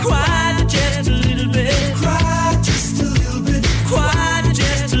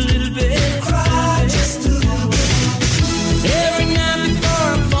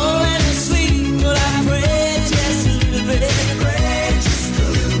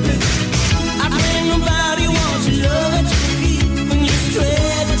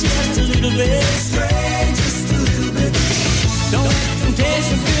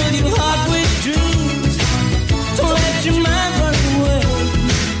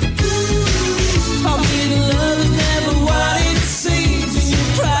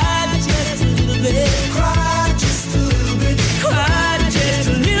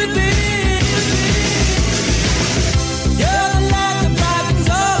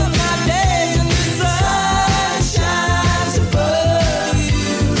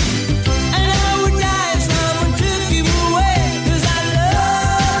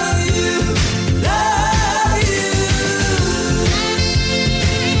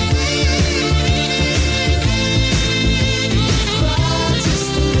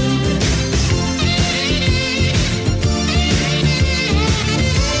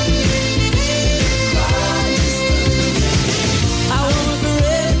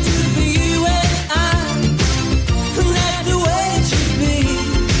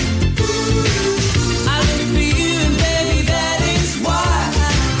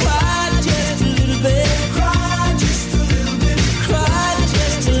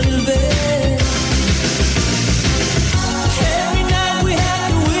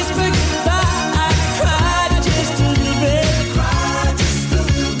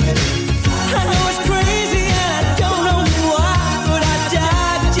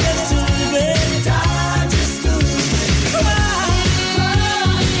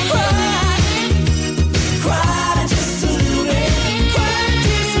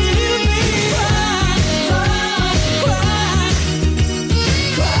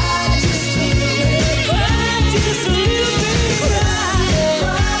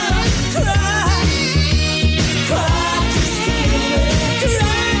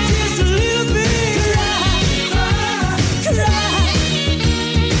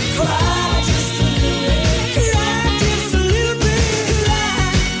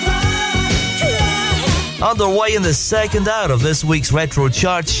 Underway in the second hour of this week's Retro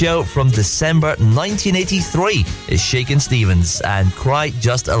Chart show from December 1983 is Shakin' Stevens and Cry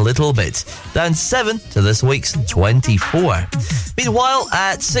Just a Little Bit, down 7 to this week's 24. Meanwhile,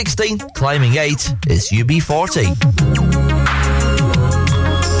 at 16, climbing 8, is UB40.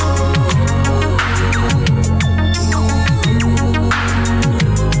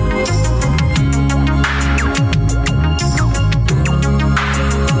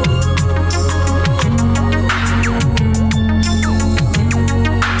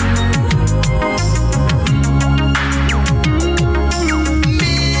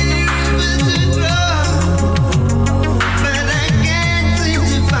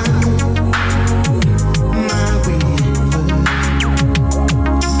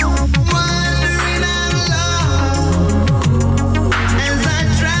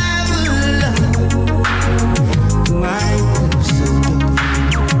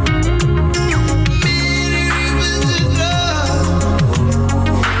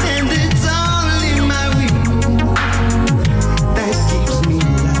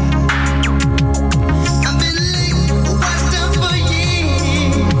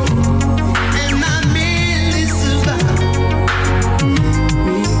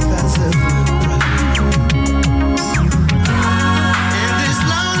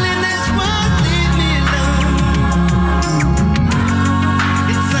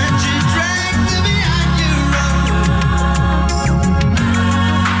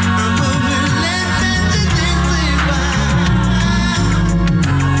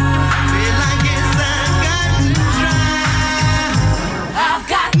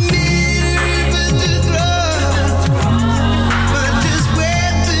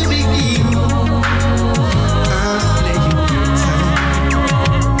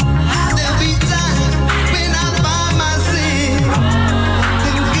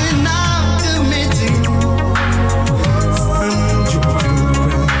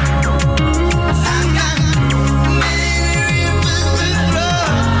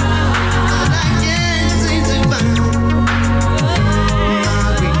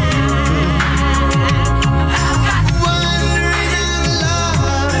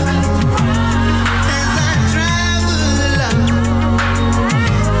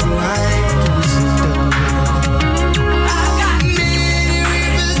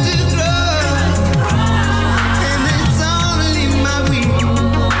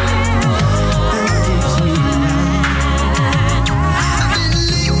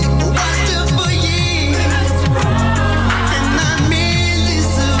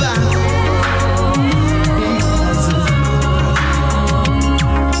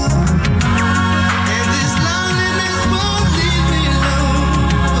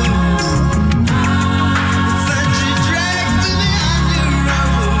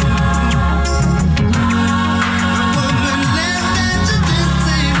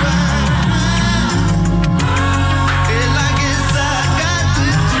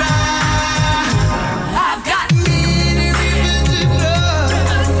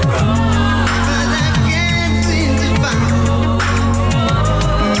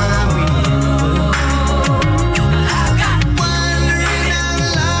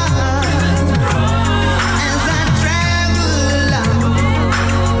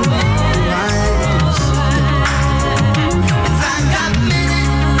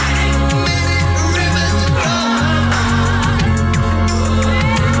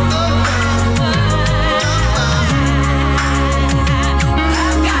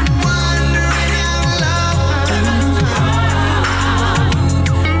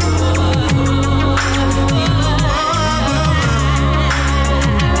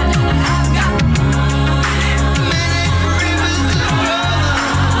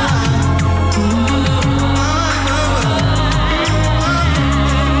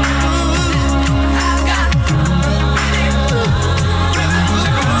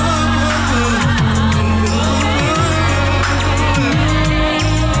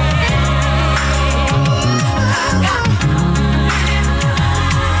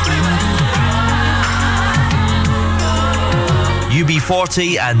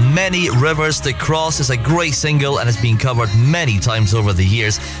 UB40 and Many Rivers to Cross is a great single and has been covered many times over the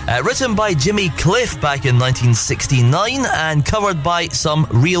years. Written by Jimmy Cliff back in 1969 and covered by some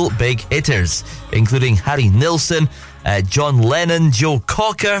real big hitters, including Harry Nilsson, John Lennon, Joe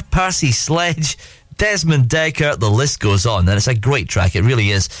Cocker, Percy Sledge, Desmond Decker, the list goes on, and it's a great track, it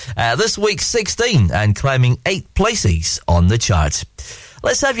really is. This week 16 and climbing 8 places on the chart.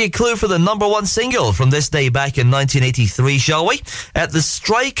 Let's have you a clue for the number one single from this day back in 1983, shall we? The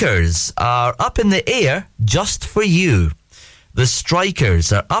Strikers are Up in the Air Just for You. The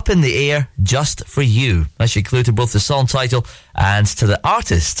Strikers are Up in the Air Just for You. That's your clue to both the song title and to the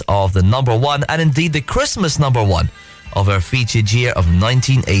artist of the number one, and indeed the Christmas number one of our featured year of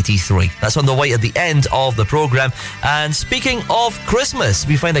 1983. That's on the way at the end of the programme. And speaking of Christmas,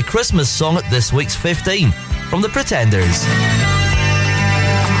 we find a Christmas song at this week's 15 from the Pretenders.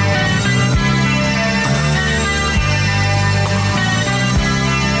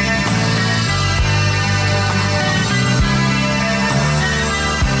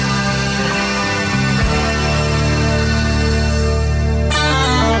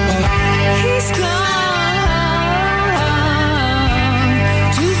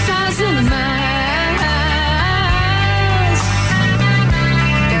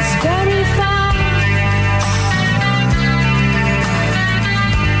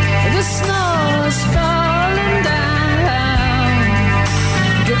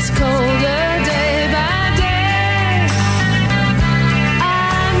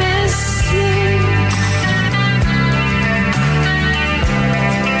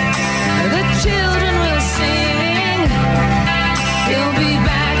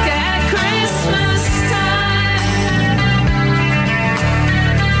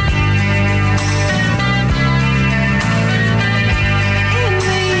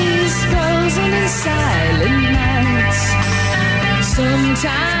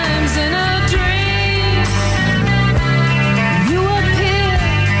 Sometimes in a dream you appear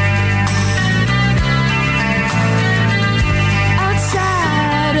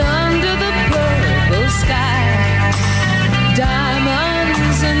outside under the purple sky,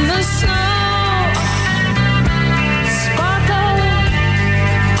 diamonds in the snow sparkle.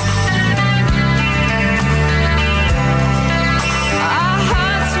 Our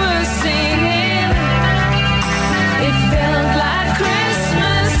hearts were singing, it felt like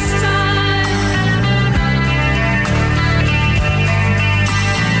Christmas time.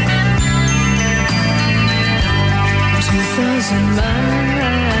 2,000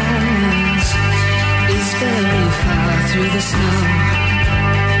 miles is very far through the snow.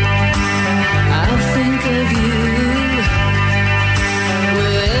 I'll think of you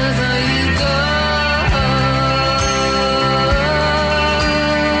wherever you go.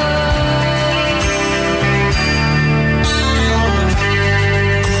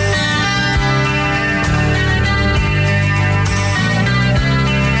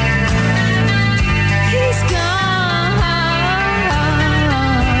 He's gone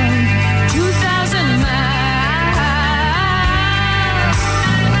 2,000 miles.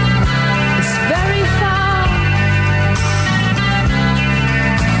 It's very far.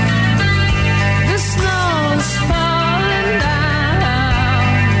 The snow's falling down.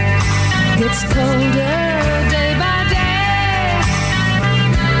 Gets colder day by day.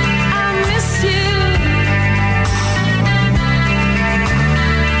 I miss you.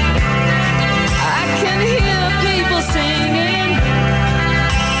 I can hear people singing,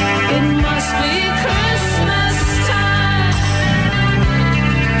 it must be Christmas time.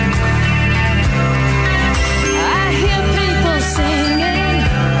 I hear people singing,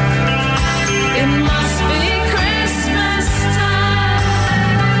 it must be Christmas time.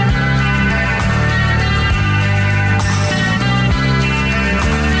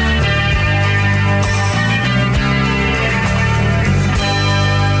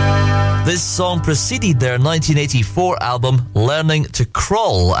 This song preceded their 1984 album Learning to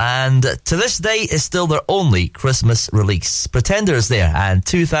Crawl, and to this day is still their only Christmas release. Pretenders there, and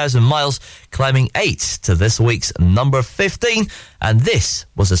 2,000 Miles climbing 8 to this week's number 15, and this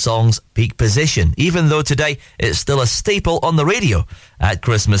was the song's peak position, even though today it's still a staple on the radio at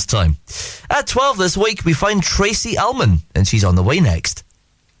Christmas time. At 12 this week we find Tracy Ullman, and she's on the way next.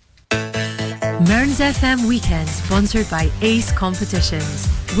 Mearns FM Weekend, sponsored by Ace Competitions.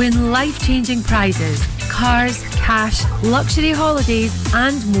 Win life-changing prizes, cars, cash, luxury holidays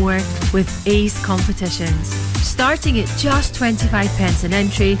and more with Ace Competitions. Starting at just 25 pence an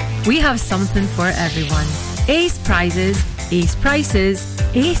entry, we have something for everyone. Ace prizes, ace prices,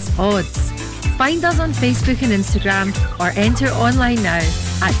 ace odds. Find us on Facebook and Instagram or enter online now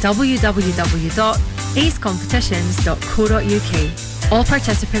at www.acecompetitions.co.uk. All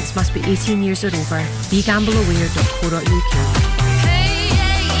participants must be 18 years or over. BeGambleAware.co.uk.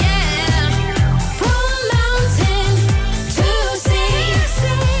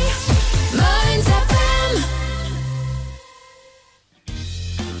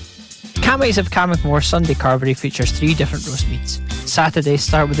 Cammies of Carrickmore Sunday Carvery features 3 different roast meats. Saturdays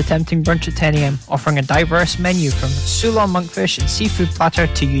start with a tempting brunch at 10 a.m, offering a diverse menu from Ceylon monkfish and seafood platter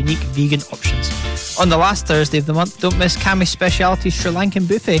to unique vegan options. On the last Thursday of the month, don't miss Cammie's Speciality Sri Lankan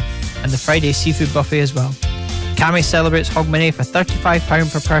Buffet and the Friday Seafood Buffet as well. Cammy celebrates Hogmanay for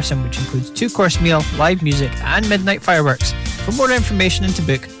 £35 per person, which includes 2-course meal, live music and midnight fireworks. For more information and to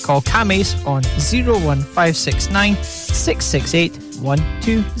book, call Cammy's on 01569 668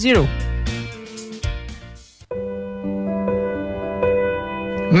 120.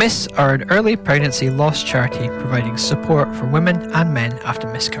 Miss are an early pregnancy loss charity providing support for women and men after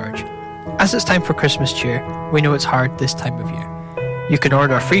miscarriage. As it's time for Christmas cheer, we know it's hard this time of year. You can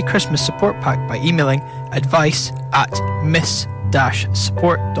order a free Christmas support pack by emailing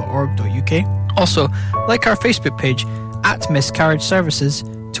advice@miss-support.org.uk. Also, like our Facebook page @Miscarriage Services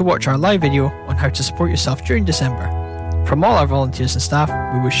to watch our live video on how to support yourself during December. From all our volunteers and staff,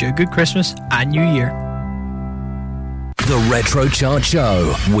 we wish you a good Christmas and New Year. The Retro Chart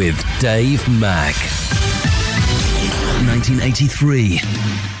Show with Dave Mack. 1983.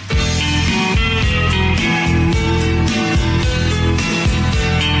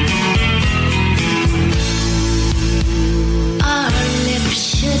 Our lips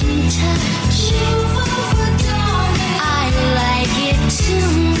shouldn't touch. I like it too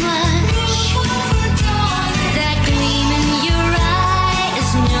much. That gleam in your eye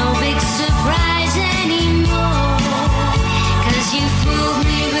is no big surprise anymore. 'Cause you fooled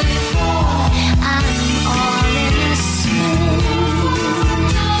me before. I'm all in a swoon,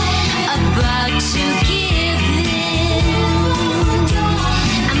 about to give in.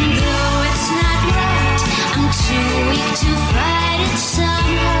 And though it's not right, I'm too weak to fight it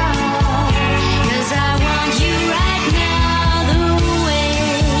somehow. 'Cause I want you right now, the way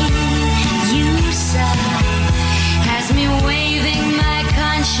you sigh has me waving my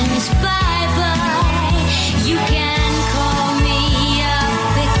conscience bye-bye. You can call me a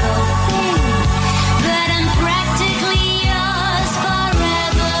fickle thing, but I'm practically yours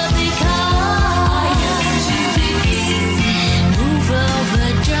forever because move over,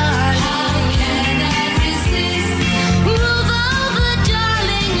 darling. Move over,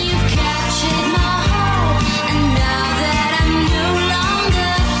 darling. You've captured my heart, and now that I'm no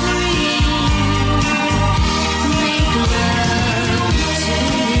longer free, make love to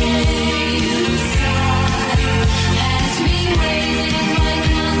me. Has me waving my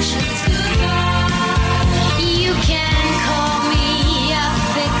conscience goodbye. You can call me a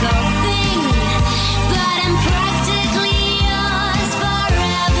fickle thing, but I'm practically yours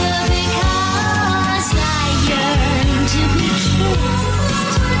forever because I yearn to be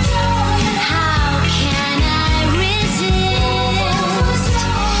kissed. How can I resist?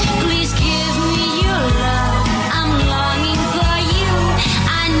 Please give me your love. I'm longing for you.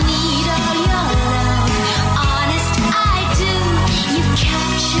 I need all your love. Honest, I do. You've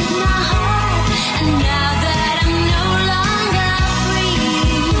captured my heart, and now that I'm no longer free,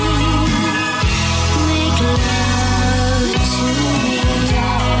 make love to me.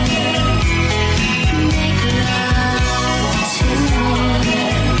 Make love to me.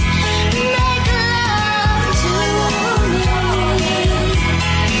 Make love to me.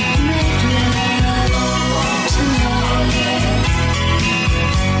 Make love to me.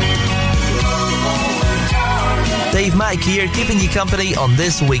 Dave Mack here, keeping you company on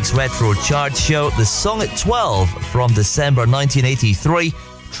this week's Retro Chart Show. The song at 12 from December 1983,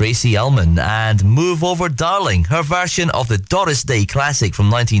 Tracy Ullman, and Move Over Darling, her version of the Doris Day classic from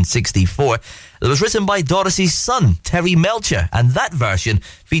 1964. It was written by Doris's son, Terry Melcher, and that version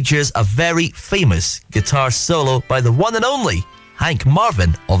features a very famous guitar solo by the one and only Hank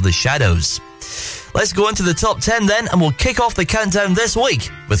Marvin of The Shadows. Let's go into the top 10 then, and we'll kick off the countdown this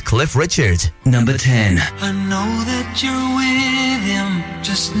week with Cliff Richard. Number 10. I know that you're with him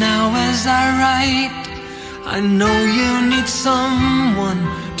just now as I write. I know you need someone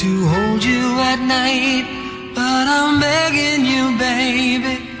to hold you at night, but I'm begging you,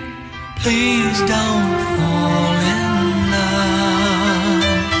 baby, please don't fall in love.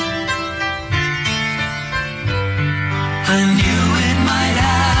 I knew it might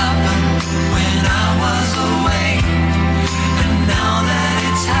happen when I was away, and now that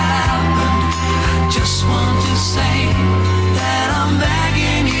it's happened, I just want to say that I'm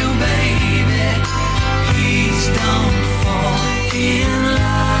begging you, baby, please don't fall in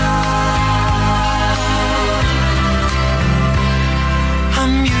love.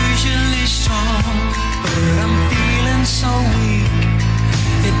 I'm usually strong, but I'm feeling so weak.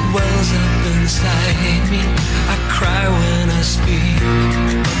 It wells up inside me, I cry when I speak.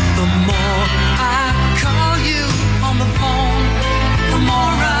 But the more I call you on the phone, the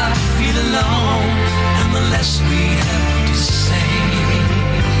more I feel alone, and the less we have to say.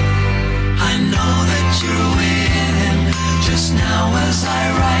 I know that you're with him just now as I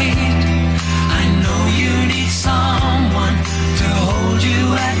write. I know you need someone to hold you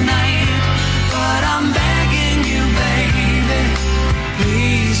at night, but I'm begging you,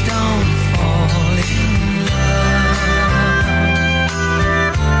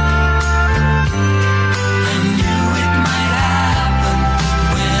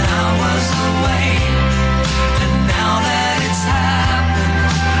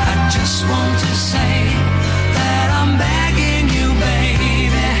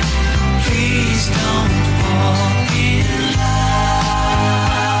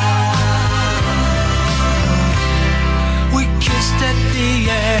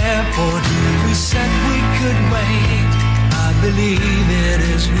 believe it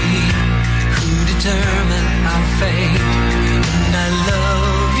is we who determine our fate. And I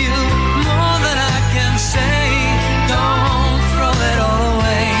love you more than I can say. Don't throw it all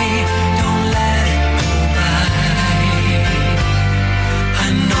away. Don't let it go by. I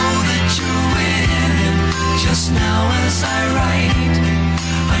know that you're with him just now as I write.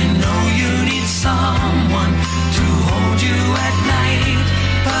 I know you need someone to hold you at night.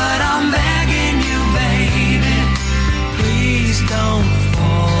 But I'm begging you, baby, please don't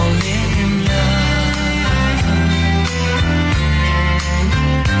fall in love.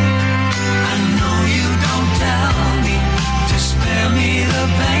 I know you don't tell me to spare me the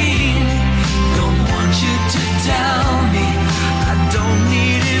pain. Don't want you to tell me I don't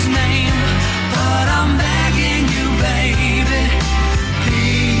need his name. But I'm begging you, baby,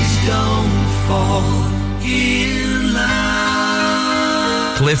 please don't fall in love.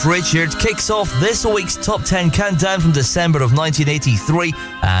 Cliff Richard kicks off this week's Top 10 countdown from December of 1983,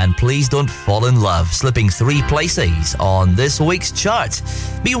 and Please Don't Fall in Love, slipping 3 places on this week's chart.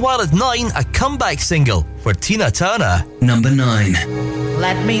 Meanwhile, at 9, a comeback single for Tina Turner. Number 9.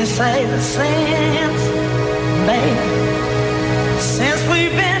 Let me say the since, baby, since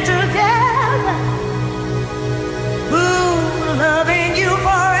we've been together, ooh, loving you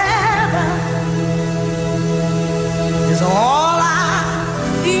forever is all I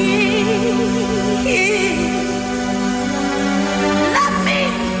need. Let me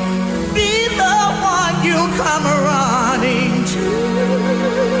be the one you come running to.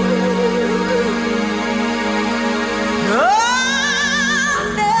 I'll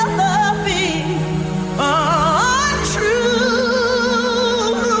never be untrue.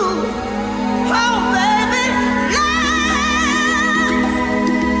 Oh, baby,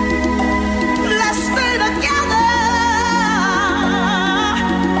 let's stay together.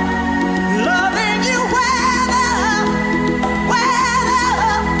 Loving you whether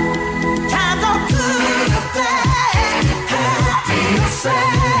times are good or bad. You say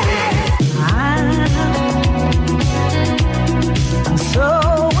I'm so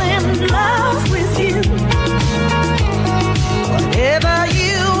in love with you. Whatever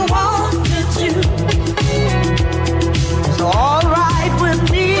you want to do is all right with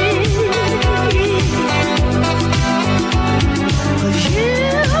me. 'Cause you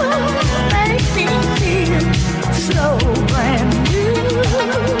make me feel so brand new.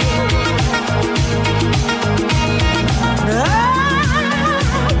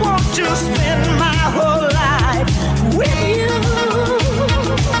 I want to spend my whole life with you.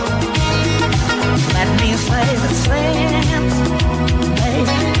 Let me say the since,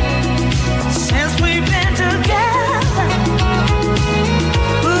 baby, since we've been together,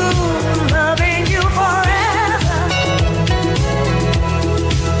 ooh, loving you forever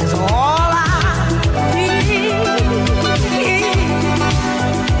is all I need.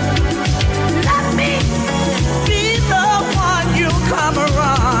 Let me be the one you come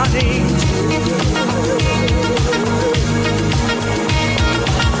running to.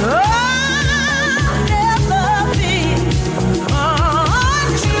 I'll never be untrue.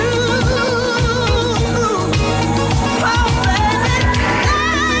 Oh, baby,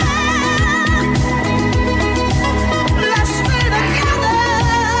 let's stay together.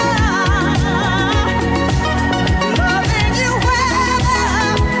 Loving you whether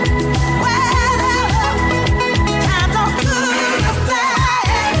times are good or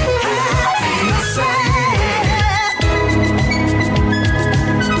bad.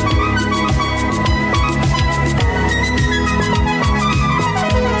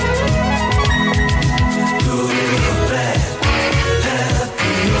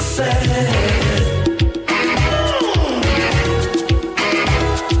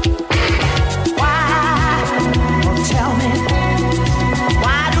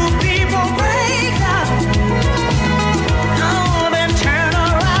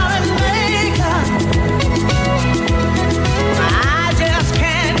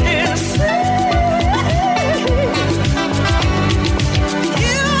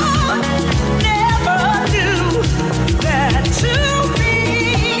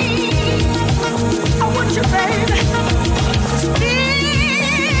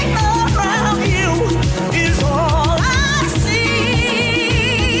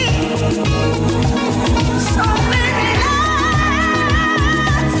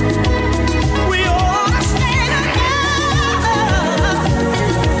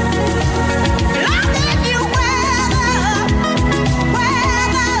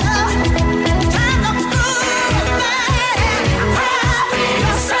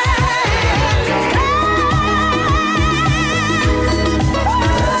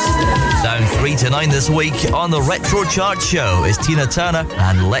 to 9 this week on the Retro Chart Show is Tina Turner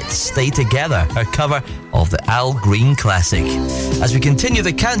and Let's Stay Together, her cover of the Al Green classic. As we continue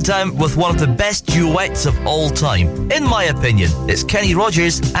the countdown with one of the best duets of all time, in my opinion, it's Kenny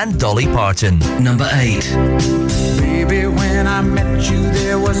Rogers and Dolly Parton. Number 8. Baby, when I met you,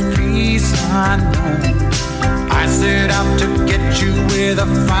 there was peace unknown. I set out to get you with a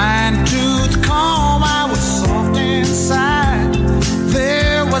fine-tooth comb. I was soft inside.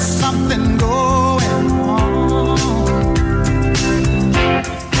 There was something going on.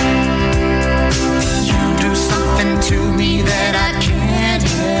 You do something to me that I can't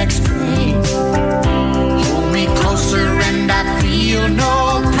explain. Hold me closer and I feel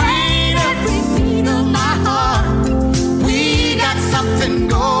no pain. Every beat of my heart, we got something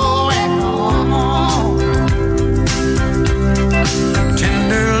going on.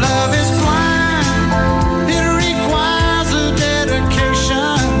 Tender love is blind. It requires a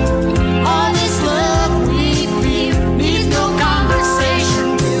dedication. All this love we feel needs no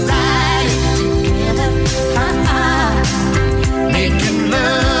conversation. We're riding together, making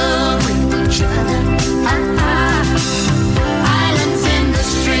love with each other. Islands in the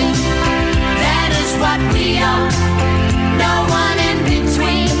stream, that is what we are. No one in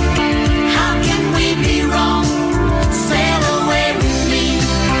between. How can we be wrong? Sail away with me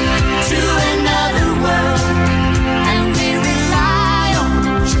to another world, and we rely on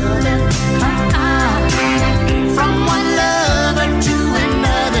each other. From one lover to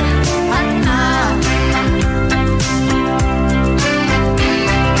another.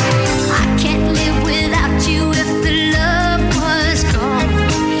 I can't live without you if the love was gone.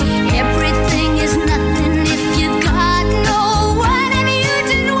 Everything is nothing if you got no one, and you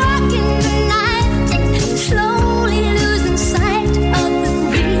just walk in the night, slowly losing sight of the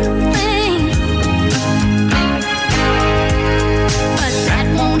real thing. But that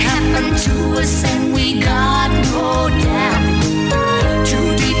won't happen to us, and we got no doubt.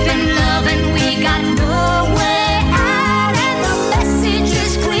 Too deep in love, and we got no way out, and the message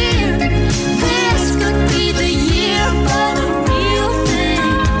is clear. This could be the year for the real thing.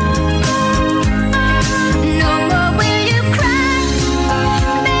 No more will you cry,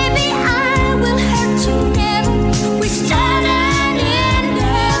 baby, I will hurt you never. We start and end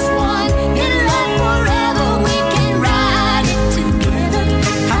as one, in love forever. We can ride it together,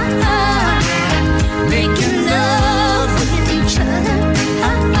 making love with each other.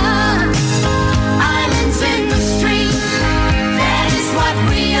 Islands in the stream, that is what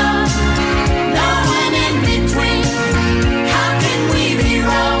we are. No one in between. How can we be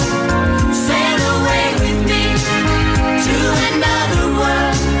wrong? Sail away with me to another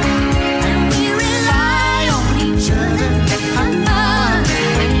world, and we rely on each other.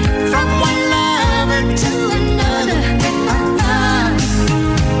 From one lover to another.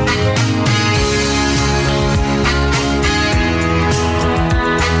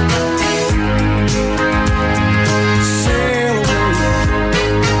 Sail away.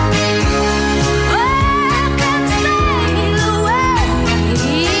 Oh, come sail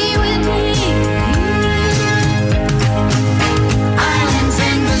away with me. Islands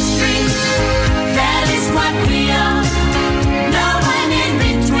in the stream, that is what we are. No one in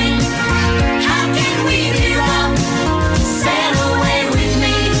between. How can we be wrong? Sail away with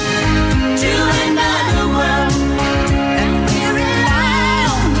me to another world, and we rely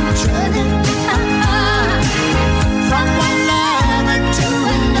on each other. From one lover to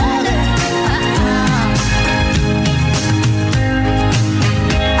another.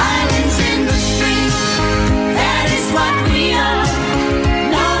 Islands in the stream, that is what we are.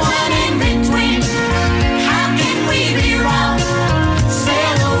 No one in between. How can we be wrong?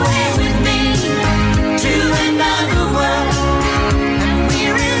 Sail away with me to another world, and we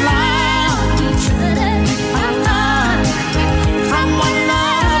rely on each other. From one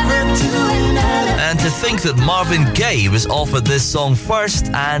lover to another. And to think that Marvin Gaye was offered this song first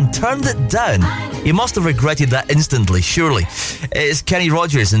and turned it down. He must have regretted that instantly, surely. It's Kenny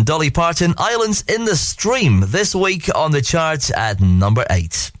Rogers and Dolly Parton, Islands in the Stream, this week on the charts at number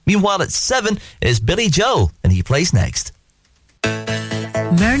 8. Meanwhile, at 7 is Billy Joel, and he plays next.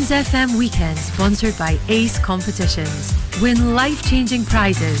 Mearns FM Weekend, sponsored by Ace Competitions. Win life-changing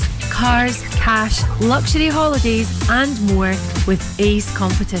prizes, cars, cash, luxury holidays and more with Ace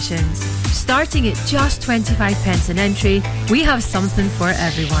Competitions. Starting at just 25p an entry, we have something for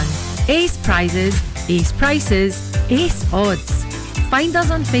everyone. Ace prizes, ace prices, ace odds. Find us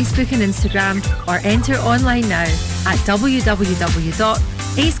on Facebook and Instagram or enter online now at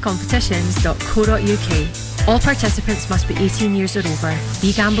www.acecompetitions.co.uk. All participants must be 18 years or over.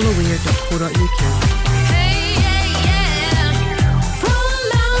 BeGambleAware.co.uk. Hey, yeah, yeah. From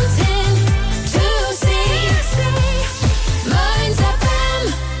mountain to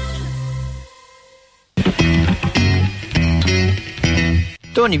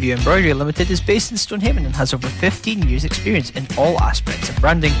Stonyview Embroidery Limited is based in Stonehaven and has over 15 years experience in all aspects of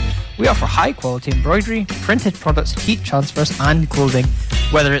branding. We offer high quality embroidery, printed products, heat transfers and clothing.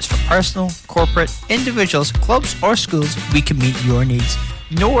 Whether it's for personal, corporate, individuals, clubs or schools, we can meet your needs.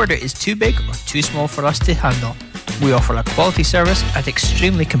 No order is too big or too small for us to handle. We offer a quality service at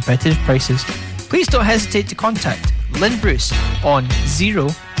extremely competitive prices. Please don't hesitate to contact Lynn Bruce on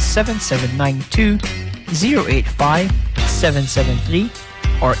 07792 085 773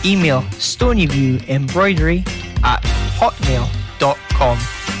 or email stonyviewembroidery@hotmail.com.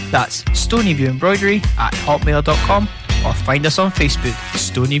 That's stonyviewembroidery@hotmail.com or find us on Facebook,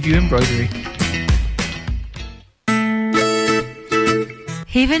 Stonyview Embroidery.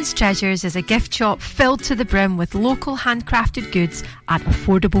 Haven's Treasures is a gift shop filled to the brim with local handcrafted goods at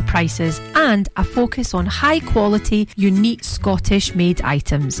affordable prices and a focus on high quality, unique Scottish made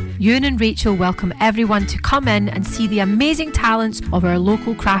items. Ewan and Rachel welcome everyone to come in and see the amazing talents of our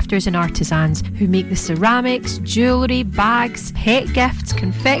local crafters and artisans who make the ceramics, jewellery, bags, pet gifts,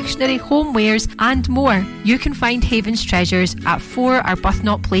 confectionery, homewares and more. You can find Haven's Treasures at 4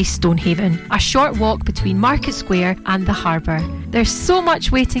 Arbuthnot Place, Stonehaven, a short walk between Market Square and the harbour. There's so much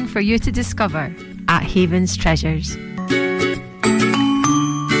waiting for you to discover at Haven's Treasures.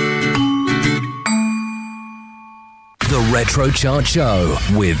 The Retro Chart Show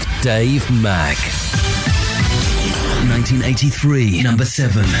with Dave Mack. 1983, number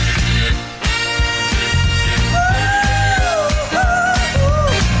 7.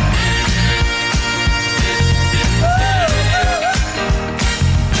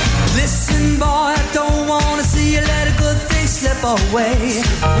 Listen, boy, I don't wanna see you let a good thing slip away.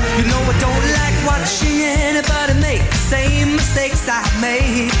 You know I don't like watching anybody make the same mistakes I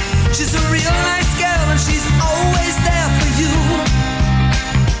made. She's a real nice girl and she's always there for you.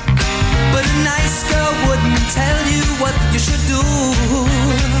 But a nice girl wouldn't tell you what you should do.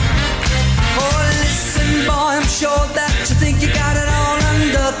 Oh, listen, boy, I'm sure that you think you got it all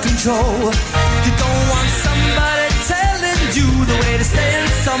under control. You don't want somebody telling you the way to stay in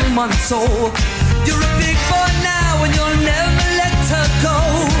someone's soul. You're a big boy now and you'll never let her go.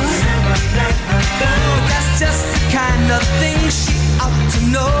 But that's just the kind of thing she ought to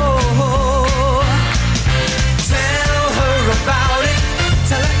know. Tell her about it.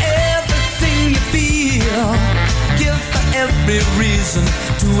 Tell her everything you feel. Give her every reason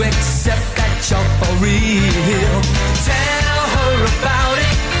to accept that you're for real. Tell her about it.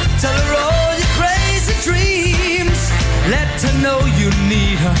 Tell her all your crazy dreams. Let her know you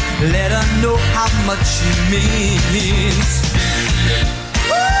need her. Let her know how much she means.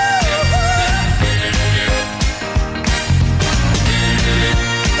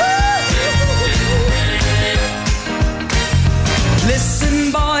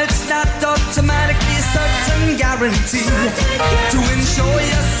 Listen, boy, it's not automatically a certain guarantee. To ensure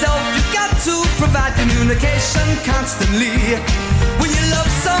yourself, you got to provide communication constantly. When you love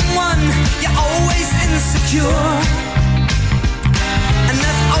someone, you're always insecure. And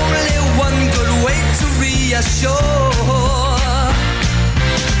there's only one good way to reassure.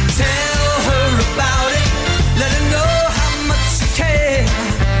 Tell her about it. Let her know how much you care.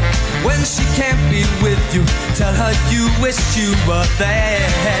 When she can't be with you, tell her you wish you were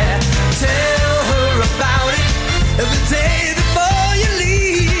there. Tell her about it every day before you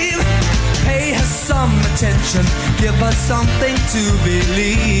leave. Pay her some attention, give her something to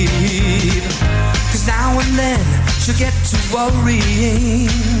believe. 'Cause now and then she'll get to worrying,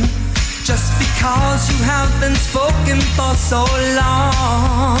 just because you have been spoken for so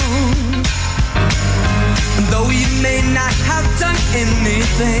long. And though you may not have done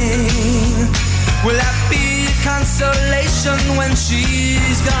anything, will that be a consolation when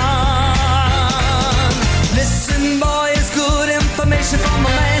she's gone? Listen, boy, it's good information from a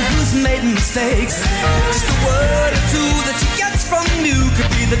man who's made mistakes. Just a word or two that she gets from you could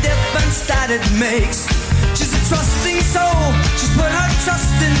be the difference that it makes. She's a trusting soul, she's put her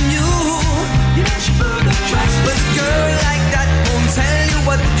trust in you. You know she put her trust. But a girl like that won't tell you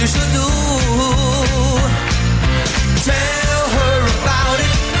what you should do. Tell her about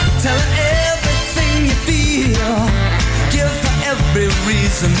it. Tell her everything you feel. Give her every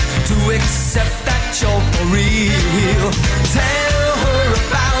reason to accept that you're for real. Tell her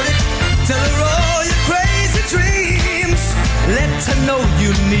about it. Tell her all your crazy dreams. Let her know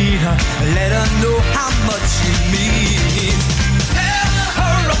you need her. Let her know how much you mean. Tell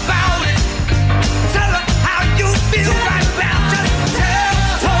her about it. Tell her how you feel right now. Just tell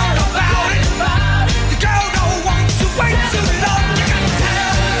her about it. The girl don't want to wait too long. You gotta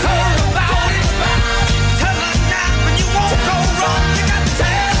tell her about it. Tell her now and you won't go wrong. You gotta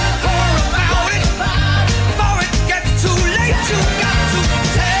tell her about it. Before it gets too late, you got to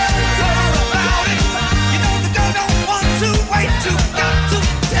tell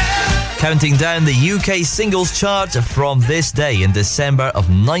Counting down the UK singles chart from this day in December of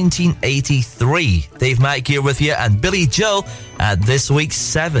 1983. Dave Mack here with you, and Billy Joel at this week's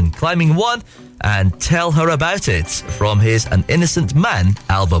 7, climbing 1, and Tell Her About It from his An Innocent Man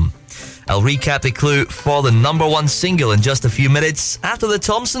album. I'll recap the clue for the number 1 single in just a few minutes after the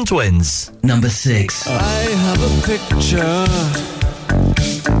Thompson Twins. Number 6. I have a picture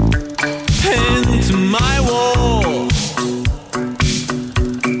pinned to my wall,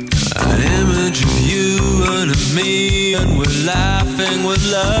 an image of you and of me, and we're laughing with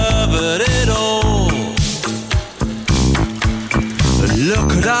love at it all. But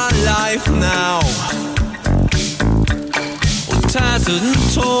look at our life now, all tattered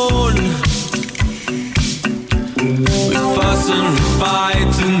and torn. We fuss and we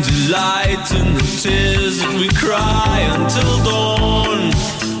fight and delight in the tears that we cry until dawn.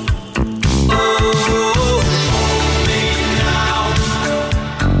 Oh, hold me now.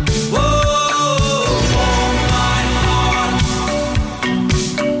 Oh, hold my heart.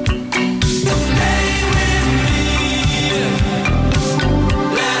 Stay with me.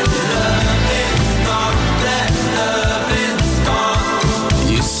 Let loving start. Let loving start.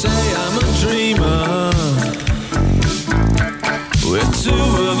 You say I'm a dreamer. We're two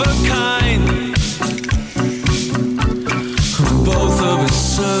of a kind. Both of us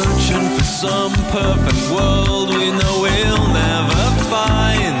searching for some perfect world we know we'll never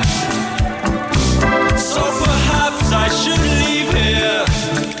find. So perhaps I should leave here,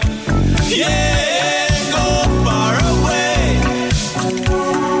 yeah, go far away.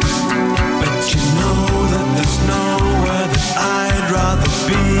 But you know that there's nowhere that I'd rather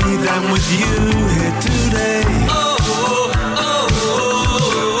be than with you here today.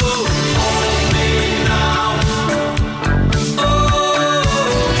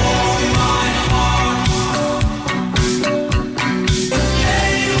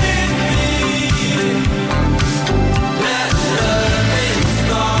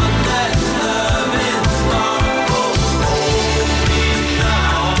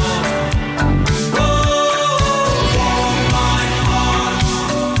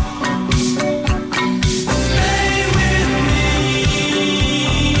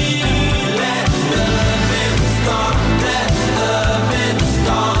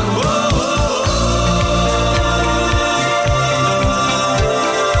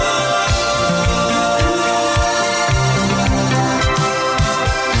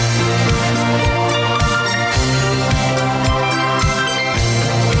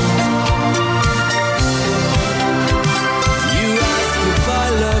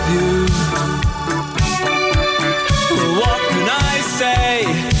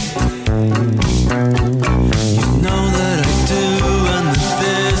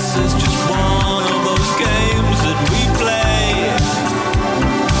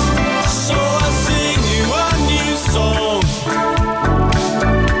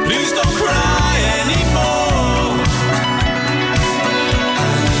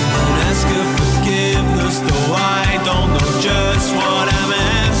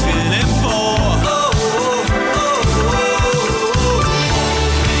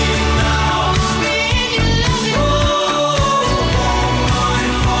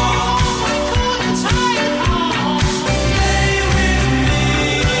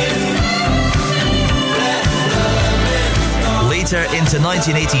 Into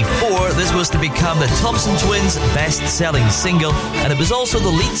 1984, this was to become the Thompson Twins' best-selling single, and it was also the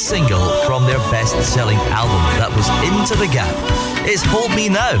lead single from their best-selling album that was Into the Gap. It's Hold Me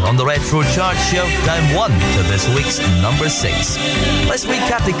Now on the Retro Chart Show, down 1 to this week's number 6. Let's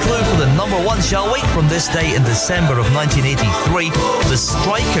recap the clue for the number 1, shall we? From this day in December of 1983, the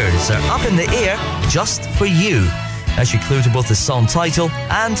Strikers are Up in the Air Just for You. That's your clue to both the song title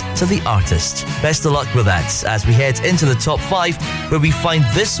and to the artist. Best of luck with that as we head into the top 5, where we find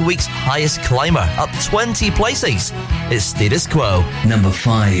this week's highest climber, up 20 places. It's Status Quo. Number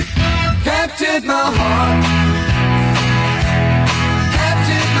 5. Captured my heart,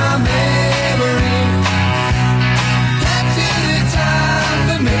 captured my memory, captured the time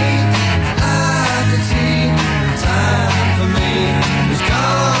for me. I could see time for me was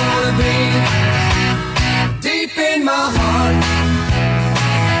gonna be deep in my heart,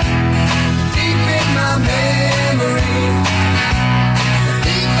 deep in my memory,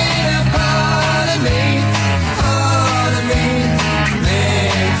 deep in a part of me,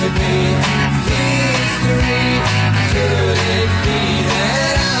 meant to be history. Could it be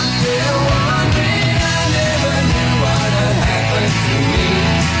that I'm still wondering? I never knew what had happened to me.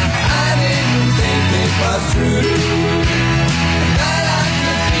 I didn't think it was true, that I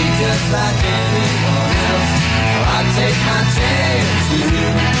could be just like anyone else. I'd take my chance with you.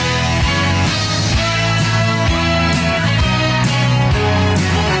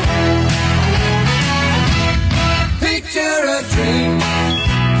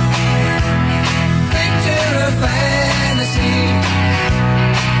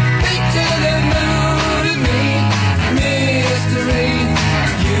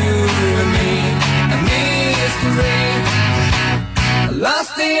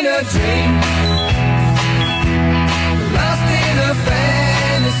 lost in a dream, lost in a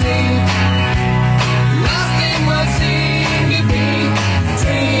fantasy, lost in what seemed to be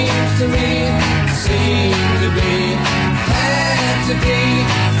dreams to me, seemed to be, had to be.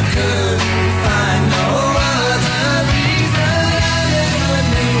 I couldn't find no other reason. I never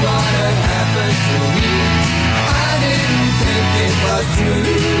knew what had happened to me. I didn't think it was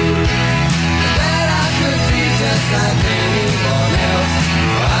true that I could be just like anyone else.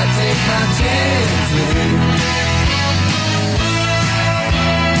 I take my chance with you.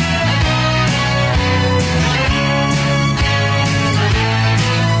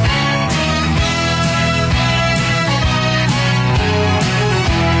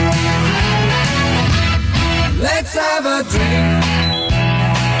 Let's have a drink.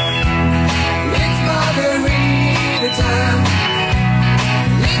 It's margarita time.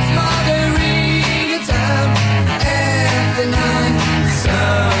 It's margarita time. After 9,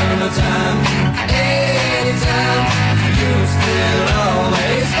 summertime. Anytime, you still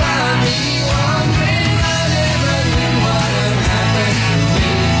always find me wondering. I never knew what had happened to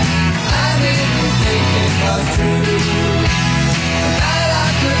me. I didn't think it was true that I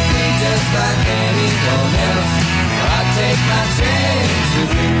could be just like anyone else. I take my chance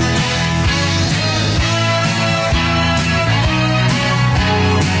with you.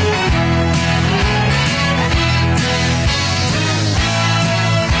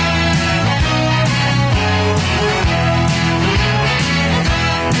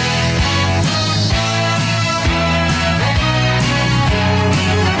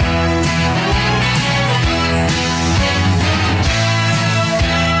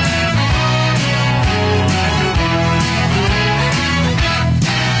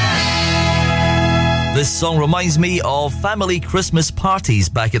 This song reminds me of family Christmas parties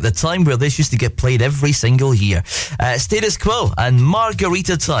back at the time where this used to get played every single year. Status Quo and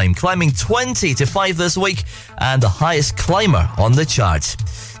Margarita Time climbing 20 to 5 this week and the highest climber on the chart.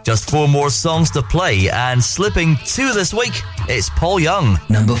 Just 4 more songs to play and slipping 2 this week, it's Paul Young.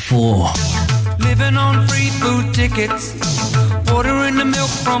 Number 4. Living on free food tickets, watering the milk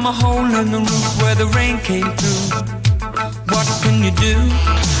from a hole in the roof where the rain came through. What can you do?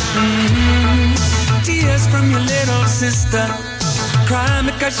 Tears from your little sister, crying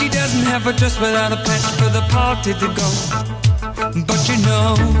because she doesn't have a dress without a patch for the party to go. But you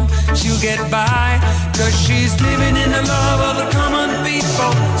know she'll get by, cause she's living in the love of the common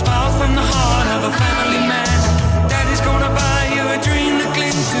people. Smiles from the heart of a family man. Daddy's gonna buy you a dream to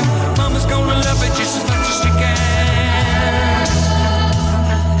cling to. Mama's gonna love it just as much as she can.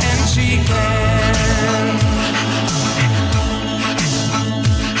 And she can.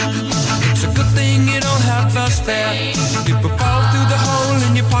 It's a good thing you don't have us there. People fall through the hole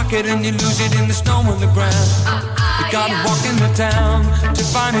in your pocket and you lose it in the snow on the ground. You gotta walk into town to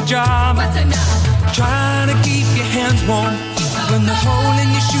find a job, trying to keep your hands warm. When the hole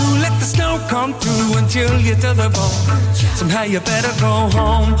in your shoe, let the snow come through and chill you to the bone. Somehow you better go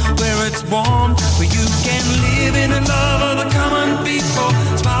home where it's warm, where you can live in the love of the common people.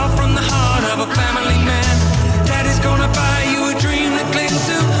 Smile from the heart of a family man. Daddy's gonna buy you a dream to cling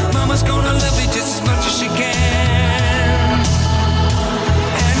to. Mama's gonna love you just as much as she can.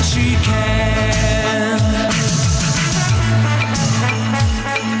 And she can.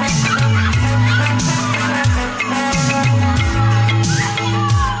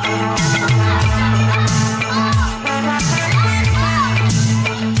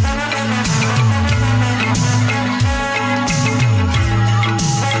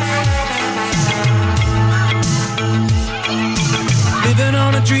 Living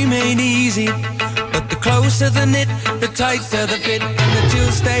on a dream ain't easy, but the closer the knit, the tighter the fit, and the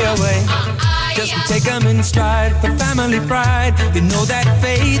chills stay away. Just take them in stride for family pride. You know that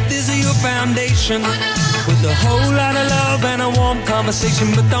faith is your foundation, with a whole lot of love and a warm conversation.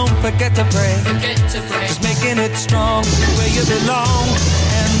 But don't forget to pray, just making it strong where you belong.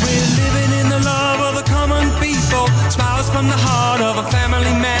 And we're living in the love of the common people. Smiles from the heart of a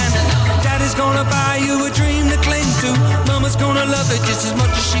family man. Daddy's gonna buy you a dream to cling to. Mama's gonna love it just as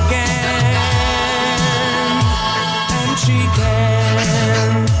much as she can. And she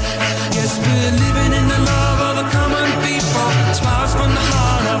can. Yes, we're living in the love of the common people. Smiles from the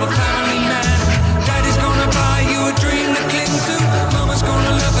heart of a family man. Daddy's gonna buy you a dream to cling to. Mama's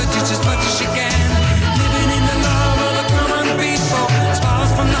gonna love it just as much as she can. Living in the love of the common people.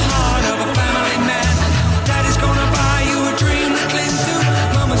 Smiles from the heart of a family man. Daddy's gonna buy you a dream to cling to.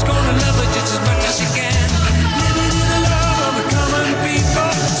 Mama's gonna love it just as much as she can. Living in the love of the common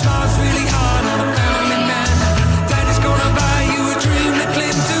people. Smiles really hard on a family man. Daddy's gonna buy you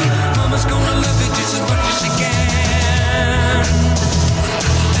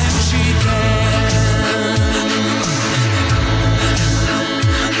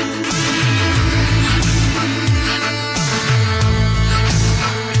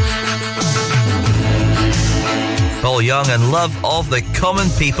song and love of the common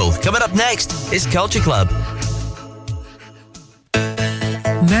people. Coming up next is Culture Club.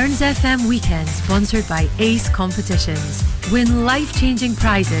 Mearns FM Weekend, sponsored by Ace Competitions. Win life-changing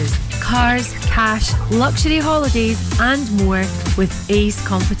prizes, cars, cash, luxury holidays and more with Ace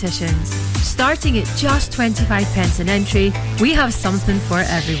Competitions. Starting at just 25p an entry, we have something for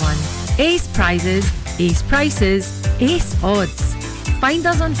everyone. Ace prizes, Ace prices, Ace odds. Find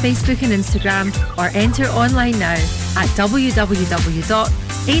us on Facebook and Instagram or enter online now at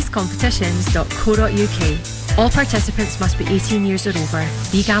www.acecompetitions.co.uk. All participants must be 18 years or over.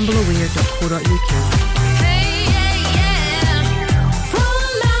 BeGambleAware.co.uk.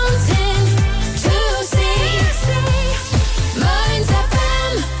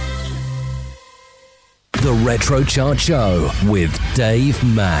 The Retro Chart Show with Dave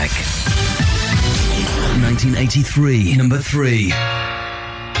Mack. 1983, number 3.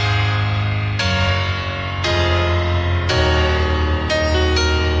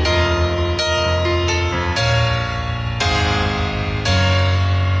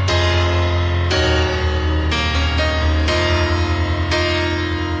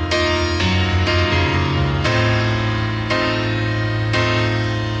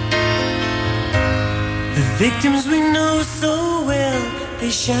 Victims we know so well, they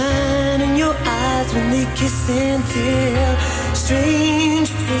shine in your eyes when they kiss and tell.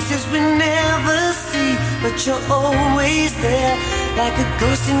 Strange places we never see, but you're always there, like a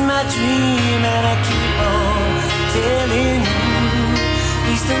ghost in my dream. And I keep on telling you,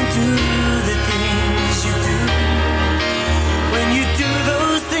 please don't do the things you do. When you do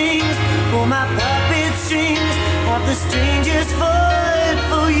those things, pull my puppet strings, have the strangest fight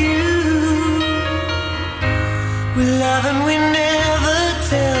for you. We love and we never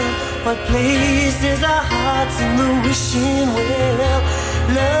tell what places our hearts in the wishing well.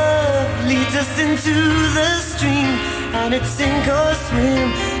 Love leads us into the stream, and it's sink or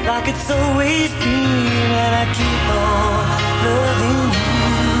swim like it's always been. And I keep on loving you,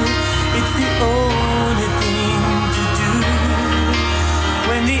 it's the only thing to do.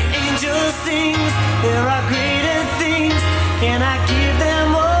 When the angel sings, there are greater things, can I give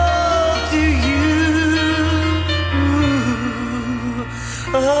them all to you?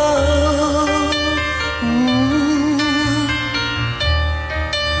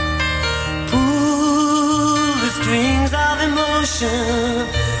 Pull the strings of emotion,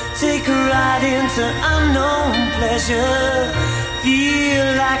 take a ride into unknown pleasure.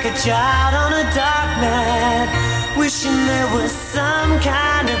 Feel like a child on a dark night, wishing there was some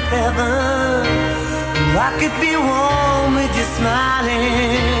kind of heaven where I could be warm with you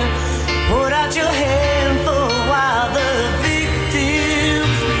smiling. Put out your hand for a while. The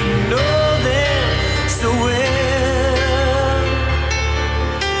victims, we know them so well,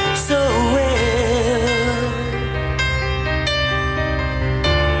 so well.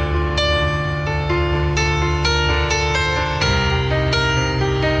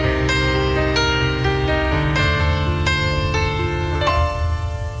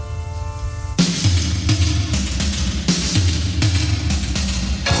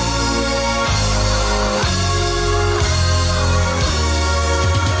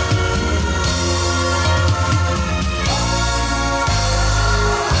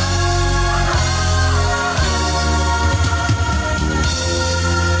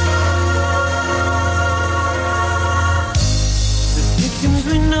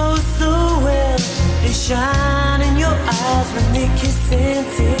 Shine in your eyes when they kiss and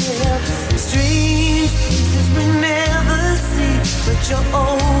tell. Strange places we never see, but you're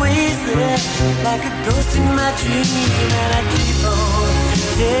always there, like a ghost in my dream. And I keep on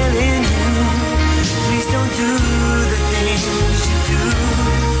telling you, please don't do the things you do.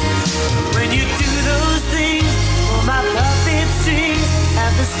 When you do those things, all my puppet strings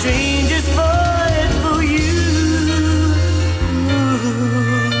have the strangest void for you.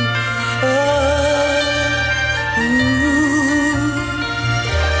 Ooh, oh.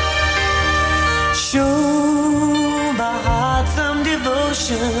 Show my heart some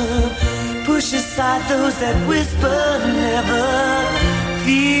devotion, push aside those that whisper never.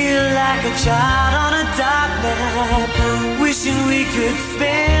 Feel like a child on a dark night, wishing we could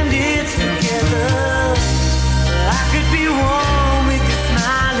spend it together. I could be warm with you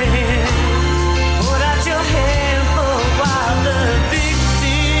smiling. Hold out your hand for a while. The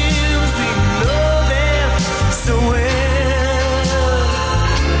victims, we know them so well.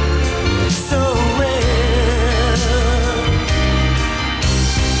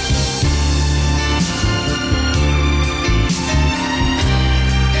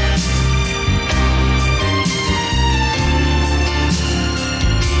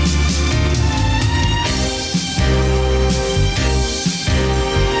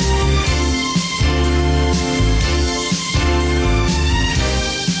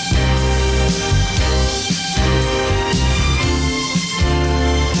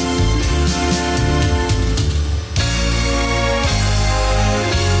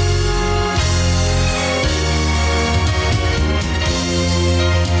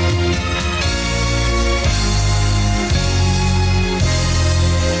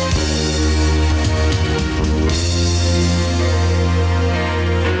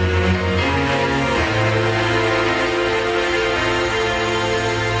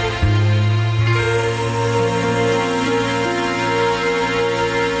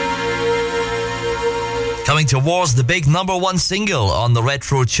 Going towards the big number one single on the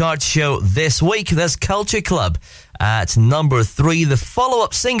Retro Chart Show this week. There's Culture Club at number 3, the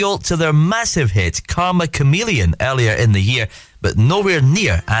follow-up single to their massive hit Karma Chameleon earlier in the year, but nowhere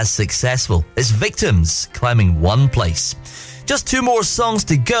near as successful. It's Victims climbing one place. Just 2 more songs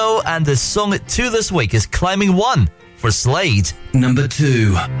to go, and the song at 2 this week is climbing 1 for Slade. Number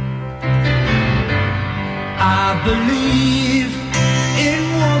 2. I believe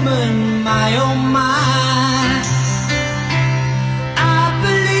in woman, my oh my. I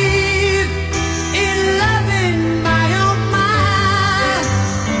believe in loving, my oh my.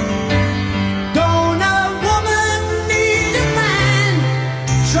 Don't a woman need a man?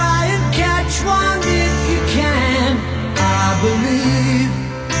 Try and catch one if you can. I believe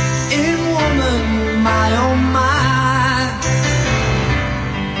in woman, my oh my.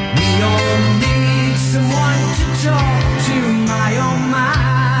 We all need someone to talk to, my oh my.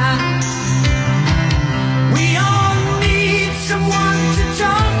 We all need someone to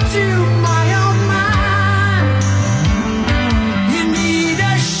talk to, my oh my. You need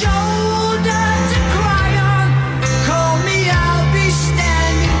a shoulder to cry on. Call me, I'll be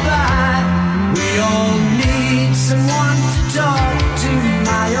standing by. We all need someone to talk to,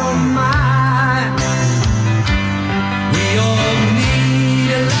 my oh my. We all need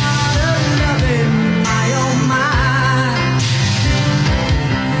a lot of loving, my oh my.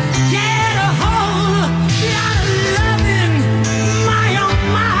 Get a whole lot of loving, my oh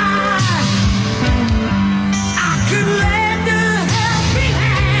my. I could lend a helping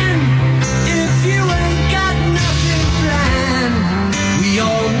hand if you ain't got nothing planned. We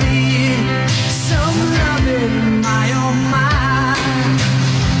all need some loving, my oh my.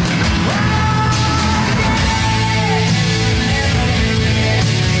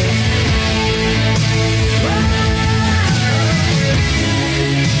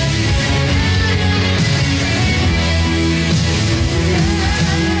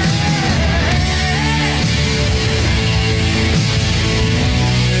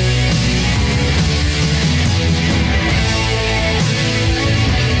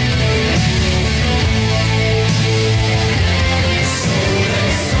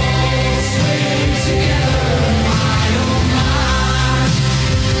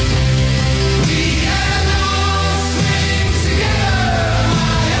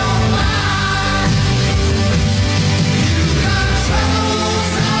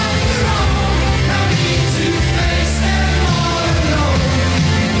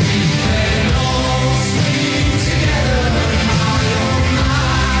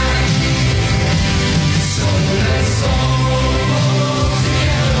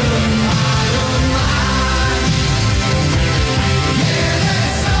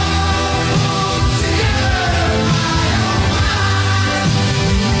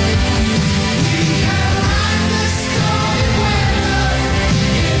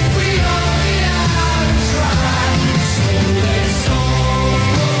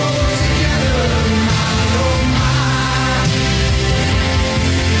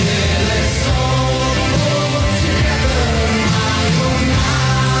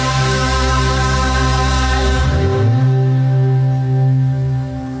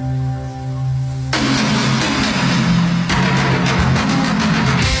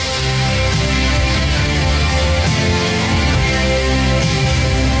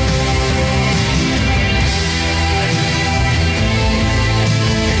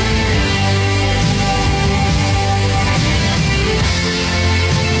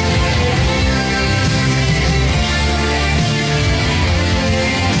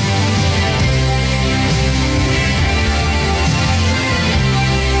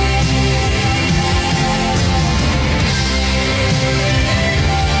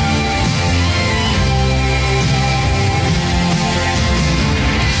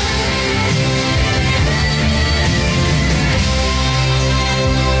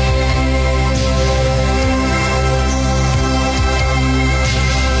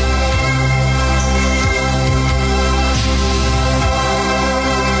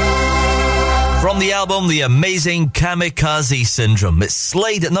 The album, The Amazing Kamikaze Syndrome. It's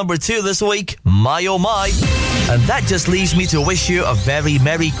Slade at number 2 this week, my oh my. And that just leaves me to wish you a very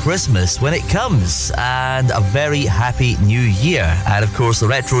Merry Christmas when it comes, and a very Happy New Year. And of course, the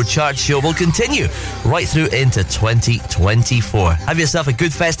Retro Chart Show will continue right through into 2024. Have yourself a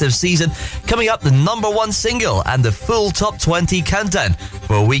good festive season. Coming up, the number 1 single and the full top 20 countdown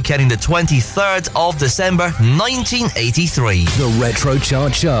for weekending the 23rd of December 1983. The Retro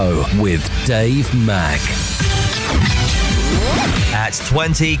Chart Show with Dave Mack. At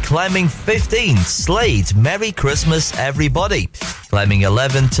 20, climbing 15, Slade, Merry Christmas Everybody. Climbing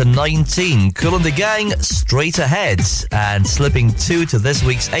 11 to 19, Kool and the Gang, Straight Ahead. And slipping 2 to this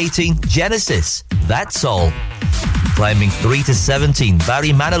week's 18, Genesis, That's All. Climbing 3 to 17, Barry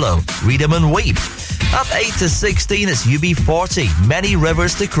Manilow, Read 'em and Weep. Up 8 to 16, it's UB40, Many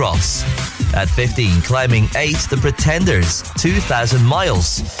Rivers to Cross. At 15, climbing 8, The Pretenders, 2,000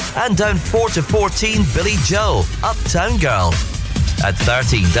 Miles. And down 4 to 14, Billy Joel, Uptown Girl. At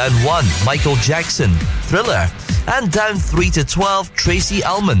 13, down 1, Michael Jackson, Thriller. And down 3 to 12, Tracy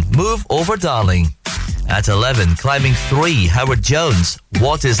Ullman, Move Over Darling. At 11, climbing 3, Howard Jones,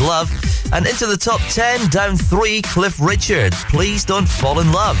 What Is Love. And into the top 10, down 3, Cliff Richard, Please Don't Fall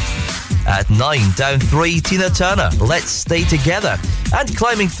in Love. At 9, down 3, Tina Turner, Let's Stay Together. And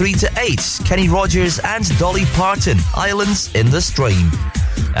climbing 3 to 8, Kenny Rogers and Dolly Parton, Islands in the Stream.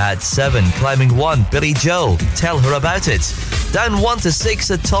 At 7, climbing 1, Billy Joel, Tell Her About It. Down 1 to 6,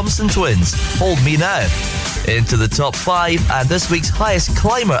 the Thompson Twins, Hold Me Now. Into the top 5, and this week's highest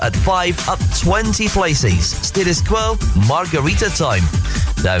climber at 5, up 20 places. Status Quo, Margarita Time.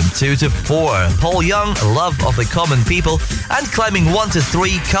 Down 2 to 4, Paul Young, Love of the Common People. And climbing 1 to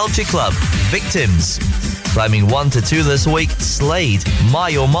 3, Culture Club, Victims. Climbing 1 to 2 this week, Slade,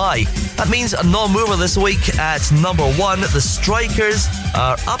 My Oh My. That means a non-mover this week at number 1. The Strikers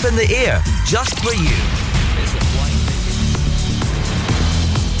are Up in the Air, Just for You.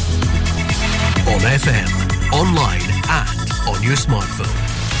 On FM, online and on your smartphone.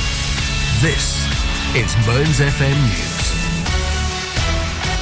 This is Mearns FM News.